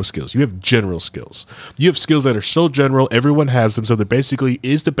term no skills. You have general skills. You have skills that are so general, everyone has them. So there basically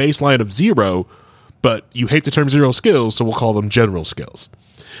is the baseline of 0, but you hate the term 0 skills, so we'll call them general skills.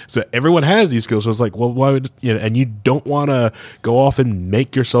 So everyone has these skills. So it's like, well, why would, you know, and you don't want to go off and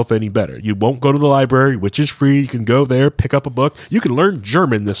make yourself any better. You won't go to the library, which is free. You can go there, pick up a book. You can learn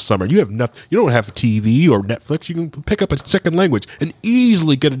German this summer. You don't have TV or Netflix. You can pick up a second language and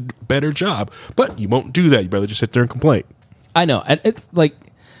easily get a better job. But you won't do that. You rather just sit there and complain. I know. And it's like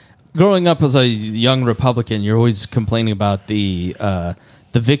growing up as a young Republican, you're always complaining about the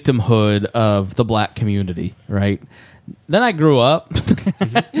victimhood of the black community, right? Then I grew up,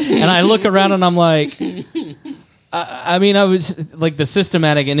 and I look around, and I'm like, I mean, I was like the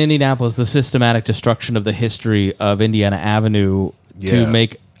systematic destruction of the history of Indiana Avenue to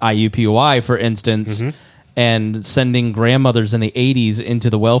make IUPUI, for instance, and sending grandmothers in the 80s into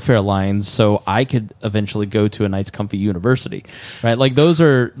the welfare lines so I could eventually go to a nice, comfy university, right? Like those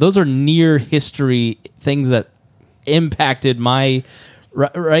are near history things that impacted my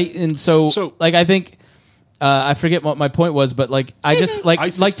right? And so like I think I forget what my point was, but like I just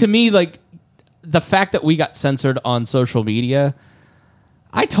like to me like the fact that we got censored on social media,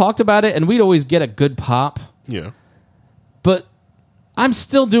 I talked about it and we'd always get a good pop. Yeah. But I'm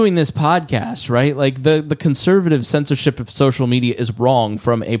still doing this podcast, right? Like the conservative censorship of social media is wrong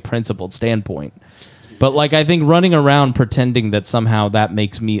from a principled standpoint. But like I think running around pretending that somehow that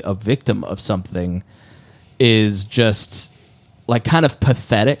makes me a victim of something is just like kind of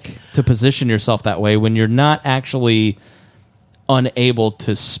pathetic to position yourself that way when you're not actually unable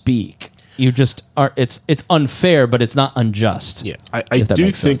to speak. You just are. It's unfair, but it's not unjust. Yeah, I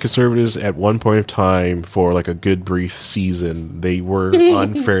do think conservatives at one point of time, for like a good brief season, they were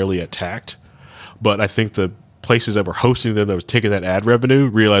unfairly attacked. But I think the places that were hosting them that was taking that ad revenue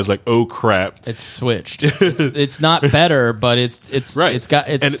realized like, oh crap, it's switched. It's not better, but it's right. It's got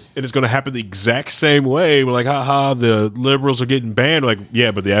and it's going to happen the exact same way. We're like, haha, the liberals are getting banned. We're like,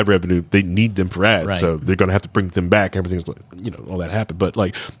 yeah, but the ad revenue, they need them for ads, so they're going to have to bring them back. Everything's like, all that happened. But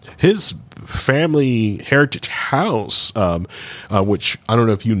like his family heritage house, which I don't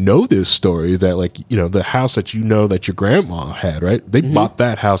know if you know this story, that like the house that that your grandma had, right? They bought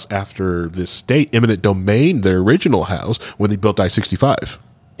that house after this state eminent domain, their original house, when they built I-65.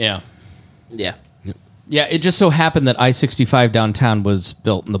 Yeah. Yeah, it just so happened that I-65 downtown was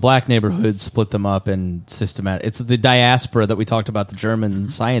built in the black neighborhood, split them up, and systematic. It's the diaspora that we talked about, the German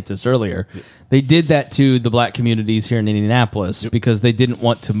scientists earlier. They did that to the black communities here in Indianapolis because they didn't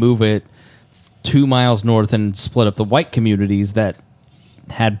want to move it 2 miles north and split up the white communities that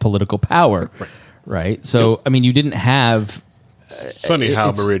had political power, right? So, I mean, you didn't have... It's funny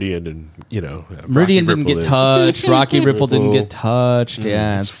how Meridian and Meridian didn't get touched. Rocky Ripple didn't get touched.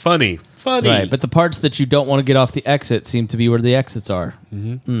 Yeah, it's funny, right? But the parts that you don't want to get off the exit seem to be where the exits are.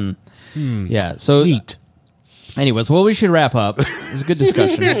 Yeah. So neat. Anyways, well, we should wrap up. It was a good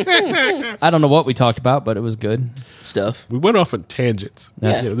discussion. I don't know what we talked about, but it was good stuff. We went off on tangents.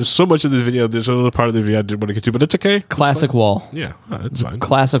 Yes. There's so much of this video. There's another part of the video I didn't want to get to, but it's okay. Classic WAL. Yeah, that's fine.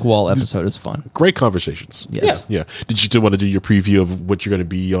 Classic WAL episode is fun. Great conversations. Yes. Yeah. Did you still want to do your preview of what you're going to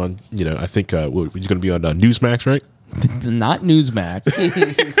be on? I think you're going to be on Newsmax, right? Not Newsmax.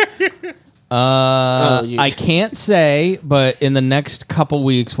 I can't say, but in the next couple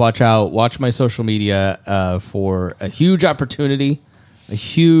weeks, watch my social media for a huge opportunity, a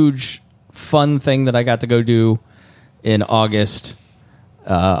huge fun thing that I got to go do in August.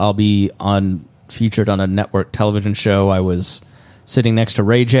 I'll be featured on a network television show. I was sitting next to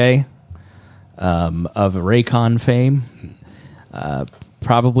Ray J of Raycon fame.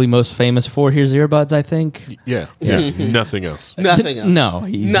 Probably most famous for Here's Earbuds, I think. Yeah. Nothing else. Nothing else. No,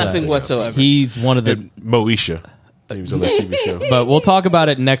 he's nothing whatsoever. He's one of the Moesha. He was on that TV show. But we'll talk about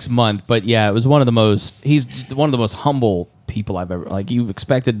it next month. But yeah, it was he's one of the most humble people I've ever, like, you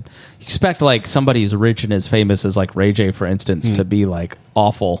expect like somebody as rich and as famous as like Ray J, for instance, to be like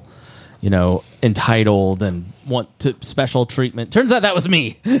awful, entitled and want to special treatment. Turns out that was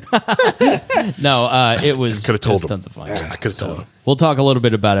me. No, it was. Could have told him. Tons of fun. I could have told him. We'll talk a little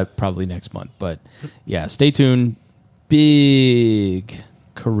bit about it probably next month. But yeah, stay tuned. Big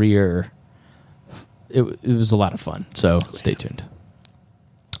career. It was a lot of fun. So stay tuned.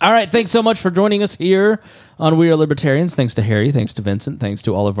 All right, thanks so much for joining us here on We Are Libertarians. Thanks to Harry, thanks to Vincent, thanks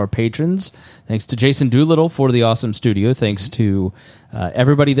to all of our patrons, thanks to Jason Doolittle for the awesome studio, thanks to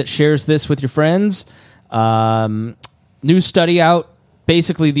everybody that shares this with your friends. New study out.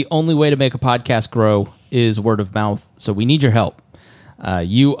 Basically, the only way to make a podcast grow is word of mouth, so we need your help.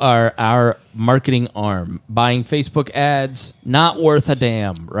 You are our marketing arm. Buying Facebook ads, not worth a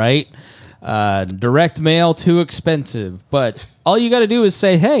damn, right? Direct mail, too expensive. But all you got to do is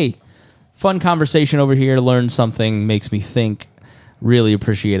say, hey, fun conversation over here, learn something, makes me think, really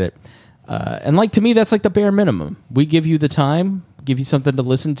appreciate it. And like, to me, that's like the bare minimum. We give you the time, give you something to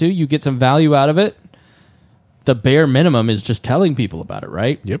listen to, you get some value out of it. The bare minimum is just telling people about it,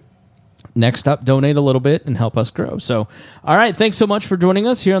 right? Yep. Next up, donate a little bit and help us grow. So, all right, thanks so much for joining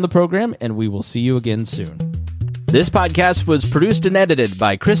us here on the program, and we will see you again soon. This podcast was produced and edited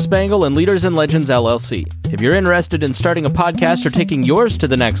by Chris Spangle and Leaders and Legends, LLC. If you're interested in starting a podcast or taking yours to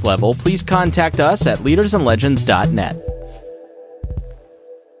the next level, please contact us at leadersandlegends.net.